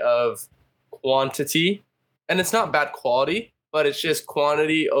category of quantity, and it's not bad quality, but it's just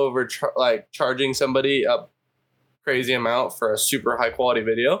quantity over charging somebody a crazy amount for a super high quality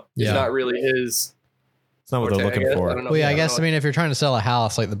video. It's not really his. It's not what they're looking for. Well, yeah, I guess, I mean, if you're trying to sell a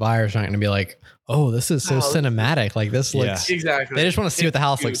house, like the buyer's not going to be like, oh, this is so cinematic. Like this looks. Exactly. They just want to see what the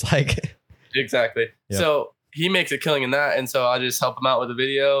house looks like. Exactly. Yep. So he makes a killing in that. And so I just help him out with the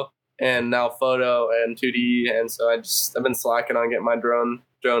video and now photo and 2D. And so I've been slacking on getting my drone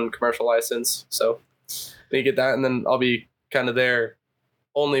commercial license. So they get that. And then I'll be kind of their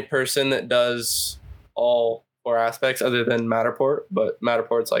only person that does all 4 aspects other than Matterport, but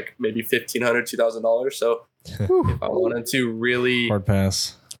Matterport's like maybe $1,500, $2,000. So if I wanted to really hard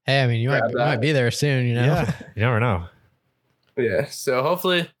pass. Hey, I mean, you might be there soon, you know? Yeah, you never know. Yeah. So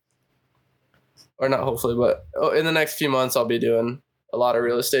hopefully, or not hopefully, but in the next few months, I'll be doing a lot of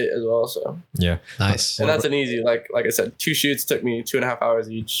real estate as well. So yeah, nice. And that's an easy, like I said, 2 shoots took me 2.5 hours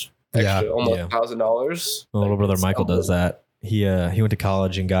each. Extra, almost $1,000. My little brother Michael does that. He went to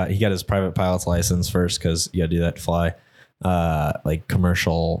college and got his private pilot's license first because you got to do that to fly like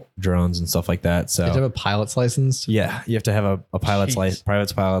commercial drones and stuff like that. So you have to have a pilot's license. Yeah, you have to have a pilot's license.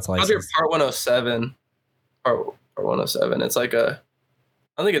 Pilot's license. How's your Part 107? Part 107. It's like I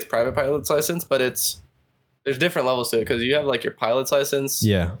think it's private pilot's license, but there's different levels to it because you have like your pilot's license.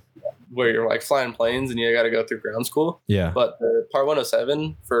 Yeah. Where you're like flying planes and you got to go through ground school. Yeah. But the Part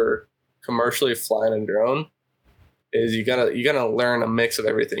 107 for commercially flying a drone, is you gotta learn a mix of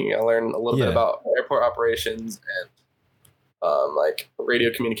everything. You gotta learn a little bit Yeah. about airport operations and like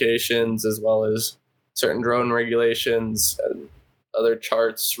radio communications, as well as certain drone regulations and other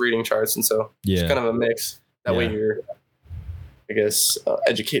charts, reading charts, and so it's kind of a mix. That way Yeah. you're, I guess,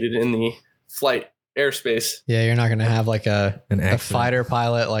 educated in the flight airspace. Yeah, you're not gonna have like a accident. fighter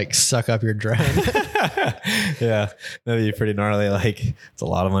pilot like suck up your drone. Yeah, that'd be pretty gnarly. Like, it's a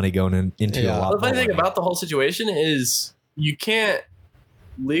lot of money going into Yeah. a lot. The funny more thing money. about the whole situation is you can't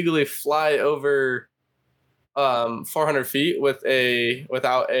legally fly over 400 feet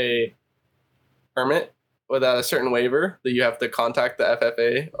without a permit, without a certain waiver that you have to contact the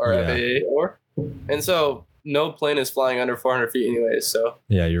FFA or Yeah. FAA or. And so no plane is flying under 400 feet anyways. So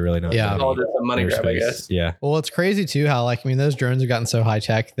Yeah, you're really not. Yeah. getting it's all any just a money grab, I airspace. guess. Yeah, Well, it's crazy too how like I mean those drones have gotten so high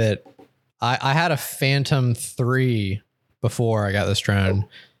tech that I had a Phantom 3 before I got this drone,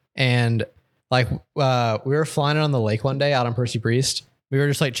 and like we were flying it on the lake one day out on Percy Priest. We were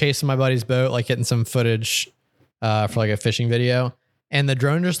just like chasing my buddy's boat, like getting some footage for like a fishing video, and the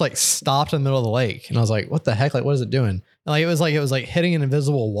drone just like stopped in the middle of the lake, and I was like, "What the heck? Like, what is it doing?" And like it was like hitting an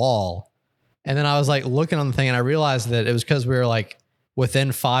invisible wall, and then I was like looking on the thing, and I realized that it was because we were like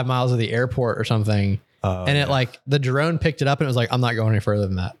within 5 miles of the airport or something. And it like the drone picked it up and it was like, I'm not going any further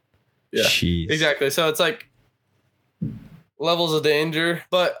than that. Yeah. Jeez. Exactly. So it's like levels of danger,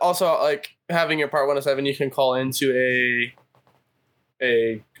 but also like having your Part 107, you can call into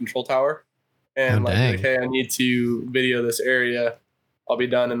a control tower and Oh, like, dang. hey, I need to video this area. I'll be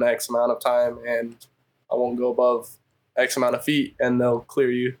done in X amount of time, and I won't go above X amount of feet, and they'll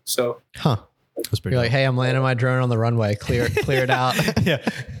clear you. So Huh. That's pretty. You're like, hey, I'm landing my drone on the runway. Clear it out. yeah,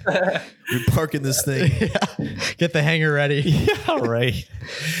 we're parking this thing. Yeah. Get the hangar ready. Yeah, right.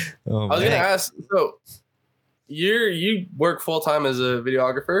 Oh, I was man. gonna ask. So you work full time as a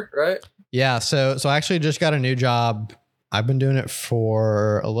videographer, right? Yeah. So I actually just got a new job. I've been doing it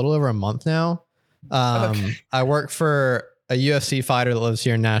for a little over a month now. Okay. I work for a UFC fighter that lives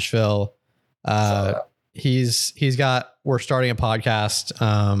here in Nashville. We're starting a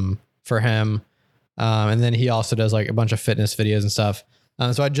podcast for him. And then he also does like a bunch of fitness videos and stuff.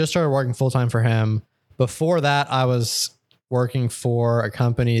 So I just started working full time for him. Before that, I was working for a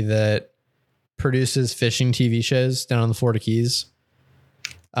company that produces fishing TV shows down on the Florida Keys.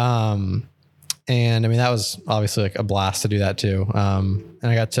 And I mean, that was obviously like a blast to do that too.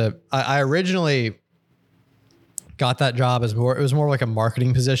 And I originally got that job it was more like a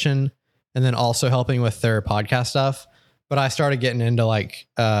marketing position and then also helping with their podcast stuff. But I started getting into like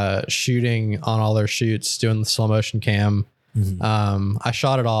shooting on all their shoots, doing the slow motion cam. Mhm. I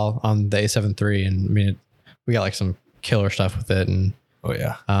shot it all on the A7 III, and I mean, we got like some killer stuff with it. And Oh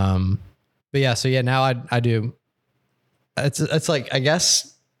yeah. but yeah, so yeah, now I do. It's like I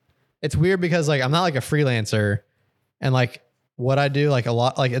guess it's weird because like I'm not like a freelancer, and like what I do like a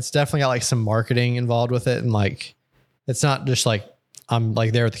lot like it's definitely got like some marketing involved with it, and like it's not just like I'm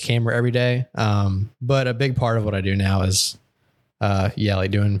like there with the camera every day. But a big part of what I do now is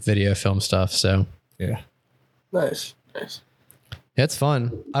like doing video film stuff. So Yeah. Nice. it's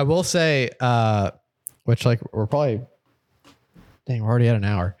fun. I will say, which like we're already at an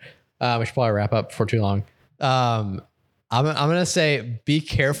hour. We should probably wrap up before too long. I'm gonna say be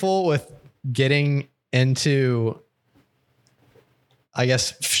careful with getting into, I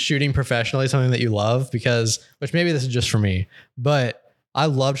guess, shooting professionally, something that you love, which maybe this is just for me, but I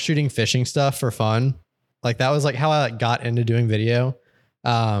loved shooting fishing stuff for fun. Like that was like how I like got into doing video.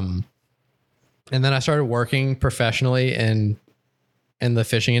 And then I started working professionally in the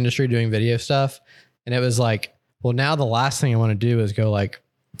fishing industry doing video stuff. And it was like, well, now the last thing I want to do is go like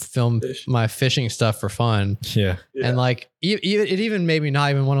film my fishing stuff for fun. Yeah. And like, it even made me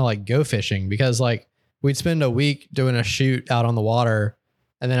not even want to like go fishing, because like we'd spend a week doing a shoot out on the water,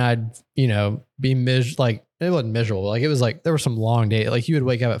 and then I'd, be like, it wasn't miserable. Like it was like, there were some long days. Like you would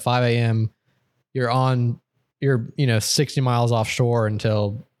wake up at 5 a.m. You're 60 miles offshore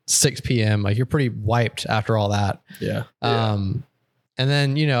until 6 p.m. Like you're pretty wiped after all that. Yeah. And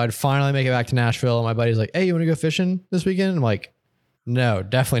then, I'd finally make it back to Nashville, and my buddy's like, hey, you want to go fishing this weekend? I'm like, no,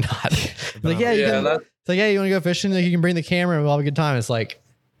 definitely not. He's like, yeah, it's like, hey, you want to go fishing? Like you can bring the camera and we'll have a good time. It's like,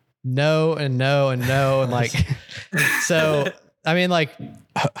 no, and no, and no. And like, so, I mean, like,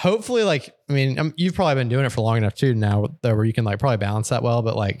 hopefully, like, I mean, you've probably been doing it for long enough too now, though, where you can like probably balance that well.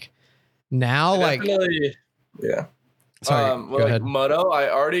 But like now, like, yeah. sorry, Well, go like ahead. Moto, I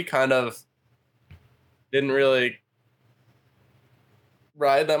already kind of didn't really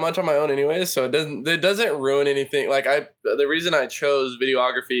ride that much on my own anyways, so it doesn't ruin anything. Like the reason I chose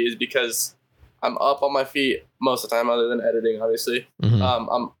videography is because I'm up on my feet most of the time, other than editing, obviously. Mhm.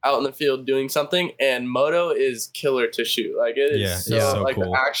 I'm out in the field doing something, and moto is killer to shoot. Like it is so like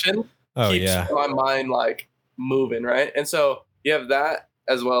cool. the action Oh keeps yeah. my mind like moving, right? And so you have that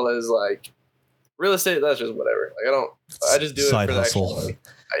as well as like real estate. That's just whatever. Like I just do Side it for the extra hustle. money.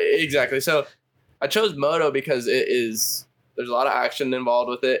 Exactly. So I chose moto because there's a lot of action involved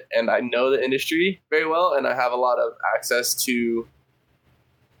with it, and I know the industry very well, and I have a lot of access to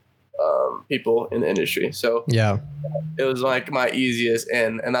people in the industry. So Yeah. it was like my easiest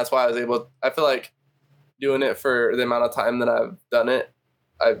in, and that's why I was able. I feel like doing it for the amount of time that I've done it,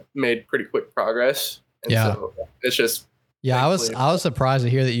 I've made pretty quick progress. And Yeah. so it's just Yeah, I was thankfully. surprised to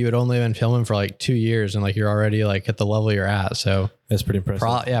hear that you had only been filming for like 2 years and like you're already like at the level you're at. So That's pretty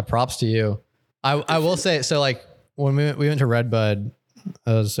impressive. props to you. I will say, so like when we went to Redbud,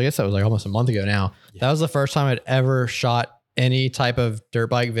 I guess that was like almost a month ago now. Yeah. That was the first time I'd ever shot any type of dirt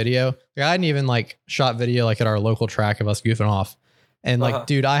bike video. Like, I hadn't even like shot video like at our local track of us goofing off. And like,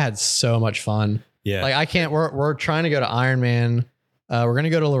 dude, I had so much fun. Yeah. Like I can't, we're trying to go to Ironman. We're going to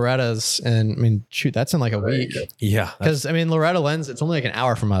go to Loretta's, and I mean, shoot, that's in like a week. yeah. Because I mean, Loretta Lens, it's only like an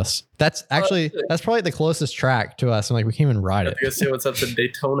hour from us. That's actually, that's probably the closest track to us. And like, we can't even ride I it. gotta see what's up to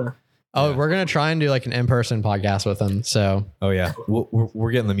Daytona. Oh, Yeah. we're going to try and do like an in-person podcast with them. So Oh yeah.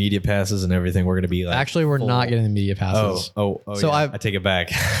 We're getting the media passes and everything. We're gonna be like. actually, we're full- not getting the media passes. Oh. So yeah. I take it back.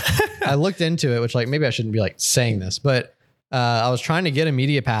 I looked into it, which like maybe I shouldn't be like saying this, but I was trying to get a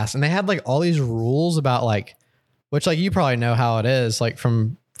media pass, and they had like all these rules about like, which like you probably know how it is like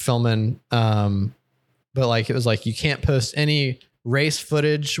from filming. But like it was like you can't post any race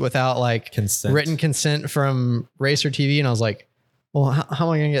footage without like Consent. written consent from Racer TV, and I was like, well, how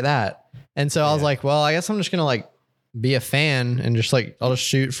am I gonna get that? And so I was Yeah. like, well, I guess I'm just gonna like be a fan and just like I'll just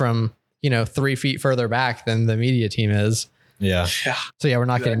shoot from 3 feet further back than the media team is. Yeah. Yeah. So yeah, we're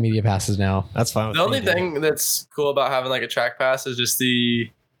not getting Exactly. media passes now. That's fine. With The only me, dude. thing that's cool about having like a track pass is just the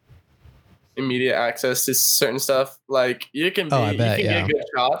immediate access to certain stuff. Like you can be, Oh, I bet, you can yeah. get good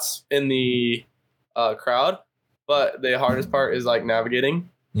shots in the crowd, but the hardest part is like navigating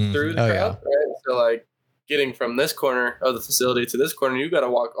Mhm. through the Oh, crowd. Right? So like getting from this corner of the facility to this corner, you got to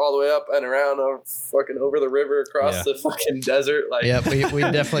walk all the way up and around over the river across Yeah. the fucking desert. Like, Yep, we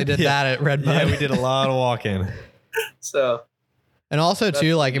definitely did Yeah. that at Redbud. Yeah, we did a lot of walking. so And also That's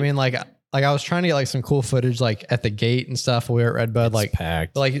too, like I mean, like I was trying to get like some cool footage like at the gate and stuff. We were at Redbud, It's like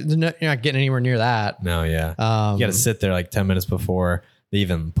packed. but, like you're not getting anywhere near that. No, yeah. You You got to sit there like 10 minutes before they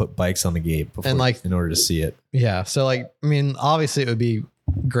even put bikes on the gate before, And, like- in order to see it. Yeah. So like, I mean, obviously it would be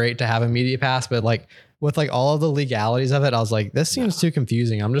great to have a media pass, but like with like all of the legalities of it, I was like, this seems too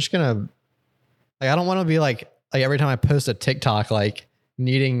confusing. I'm just gonna like, I don't want to be like every time I post a TikTok, like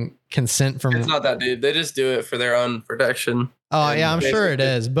needing consent from. it's not that deep. They just do it for their own protection. Oh and yeah, I'm sure it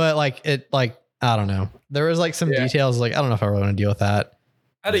basically- is, but like I don't know. There was like some Yeah. details. Like I don't know if I really want to deal with that.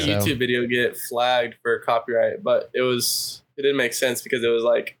 I had a So- YouTube video get flagged for copyright, but it didn't make sense because it was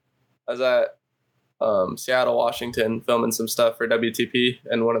like I was at Seattle, Washington, filming some stuff for WTP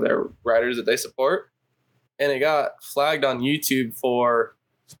and one of their riders that they support, and it got flagged on YouTube for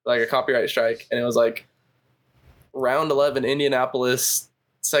like a copyright strike, and it was like round 11 Indianapolis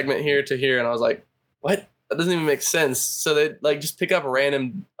segment here to here, and I was like, what? That doesn't even make sense. So they like just pick up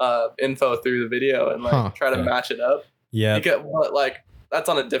random info through the video and like Huh. try to Yeah. match it up. Yeah. Because what like that's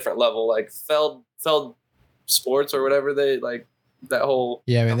on a different level. Like Feld Sports or whatever they like that whole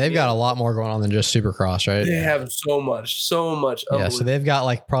Yeah, I mean they've got a lot more going on than just Supercross, right? they have so much. Yeah, so they've got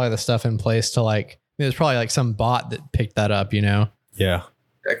like probably the stuff in place to like. There's probably like some bot that picked that up, Yeah.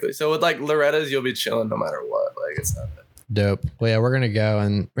 exactly. So with like Loretta's, you'll be chilling no matter what. Like it's not that. Dope. Well, yeah, we're gonna go,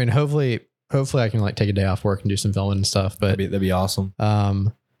 and I mean, hopefully I can like take a day off work and do some filming and stuff. But That'd be awesome.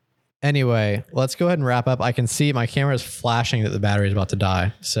 anyway, let's go ahead and wrap up. I can see my camera is flashing that the battery is about to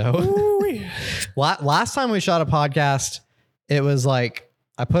die. So last time we shot a podcast, it was like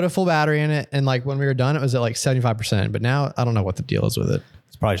I put a full battery in it, and like when we were done, it was at like 75%. But now I don't know what the deal is with it.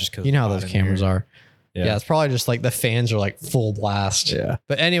 It's probably just because You know how those cameras are. Yeah. Yeah, it's probably just like the fans are like full blast. Yeah.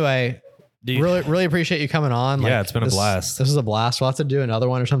 But anyway, Dude. really appreciate you coming on. Yeah, it's been a blast. This is a blast. We'll have to do another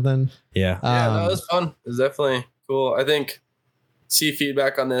one or something. Yeah. Yeah, Um, that was fun. It was definitely cool. I think see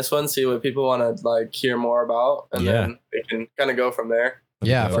feedback on this one, see what people want to like hear more about, and Yeah. then they can kind of go from there.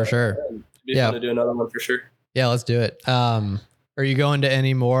 Yeah, Yeah. for sure. It'd be Yeah. fun to do another one for sure. Yeah, let's do it. Are you going to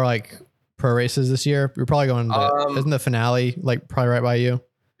any more like pro races this year? You're probably going to, isn't the finale like probably right by you?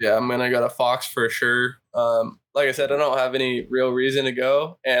 Yeah, I'm gonna go to Fox for sure. Like I said, I don't have any real reason to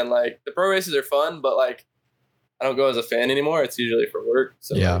go, and like the pro races are fun, but like I don't go as a fan anymore. It's usually for work.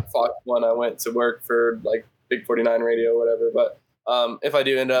 So Yeah. like, Fox one, I went to work for like Big 49 radio or whatever. But if I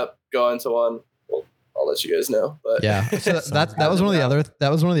do end up going to one, I'll let you guys know. But Yeah. So that was one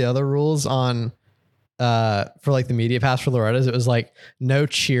of the other rules on for like the media pass for Loretta's. It was like no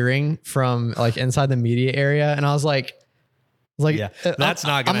cheering from like inside the media area. And I was like, Yeah, that's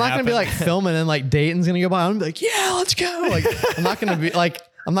not gonna I'm not happen. gonna be like filming and like Dayton's gonna go by. I'm gonna be like, yeah, let's go. Like I'm not gonna be like,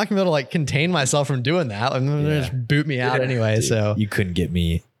 I'm not gonna be able to like contain myself from doing that. I'm gonna Yeah. just boot me out Yeah, anyway. Dude, So you couldn't get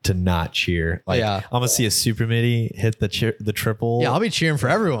me to not cheer. Like, Yeah. I'm gonna see a super midi hit the triple. yeah, I'll be cheering for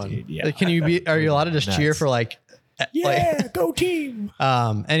everyone. Dude, yeah. Like, are you allowed to just cheer Nuts. for like, Go team.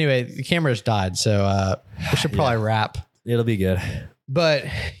 anyway, the camera's died. So we should probably wrap. It'll be good. But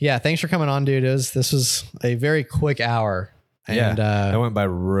yeah, thanks for coming on, dude. This was a very quick hour. And That went by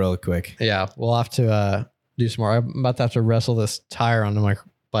real quick. yeah, we'll have to do some more. I'm about to have to wrestle this tire onto my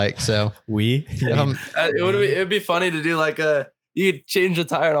bike. So it would be funny to do like you could change the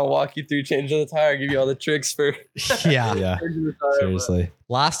tire and I'll walk you through changing the tire, give you all the tricks for yeah. Yeah, changing the tire. seriously.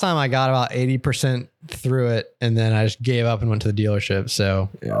 Last time I got about 80% through it and then I just gave up and went to the dealership. So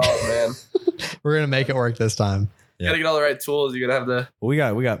But, oh man, we're going to make it work this time. you gotta get all the right tools. You gotta have the. We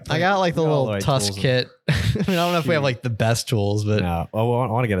got. I got like the we got all little right Tusk tools. kit. I mean, I don't know if we have like the best tools, but No, I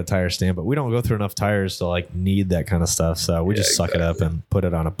want to get a tire stand, but we don't go through enough tires to like need that kind of stuff. So we just suck it up and put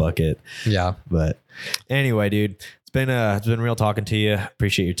it on a bucket. yeah. But anyway, dude, it's been real talking to you.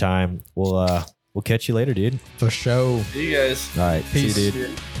 Appreciate your time. We'll catch you later, dude. For sure. See you guys. All right, Peace. see you,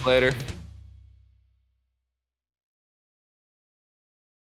 dude. Later.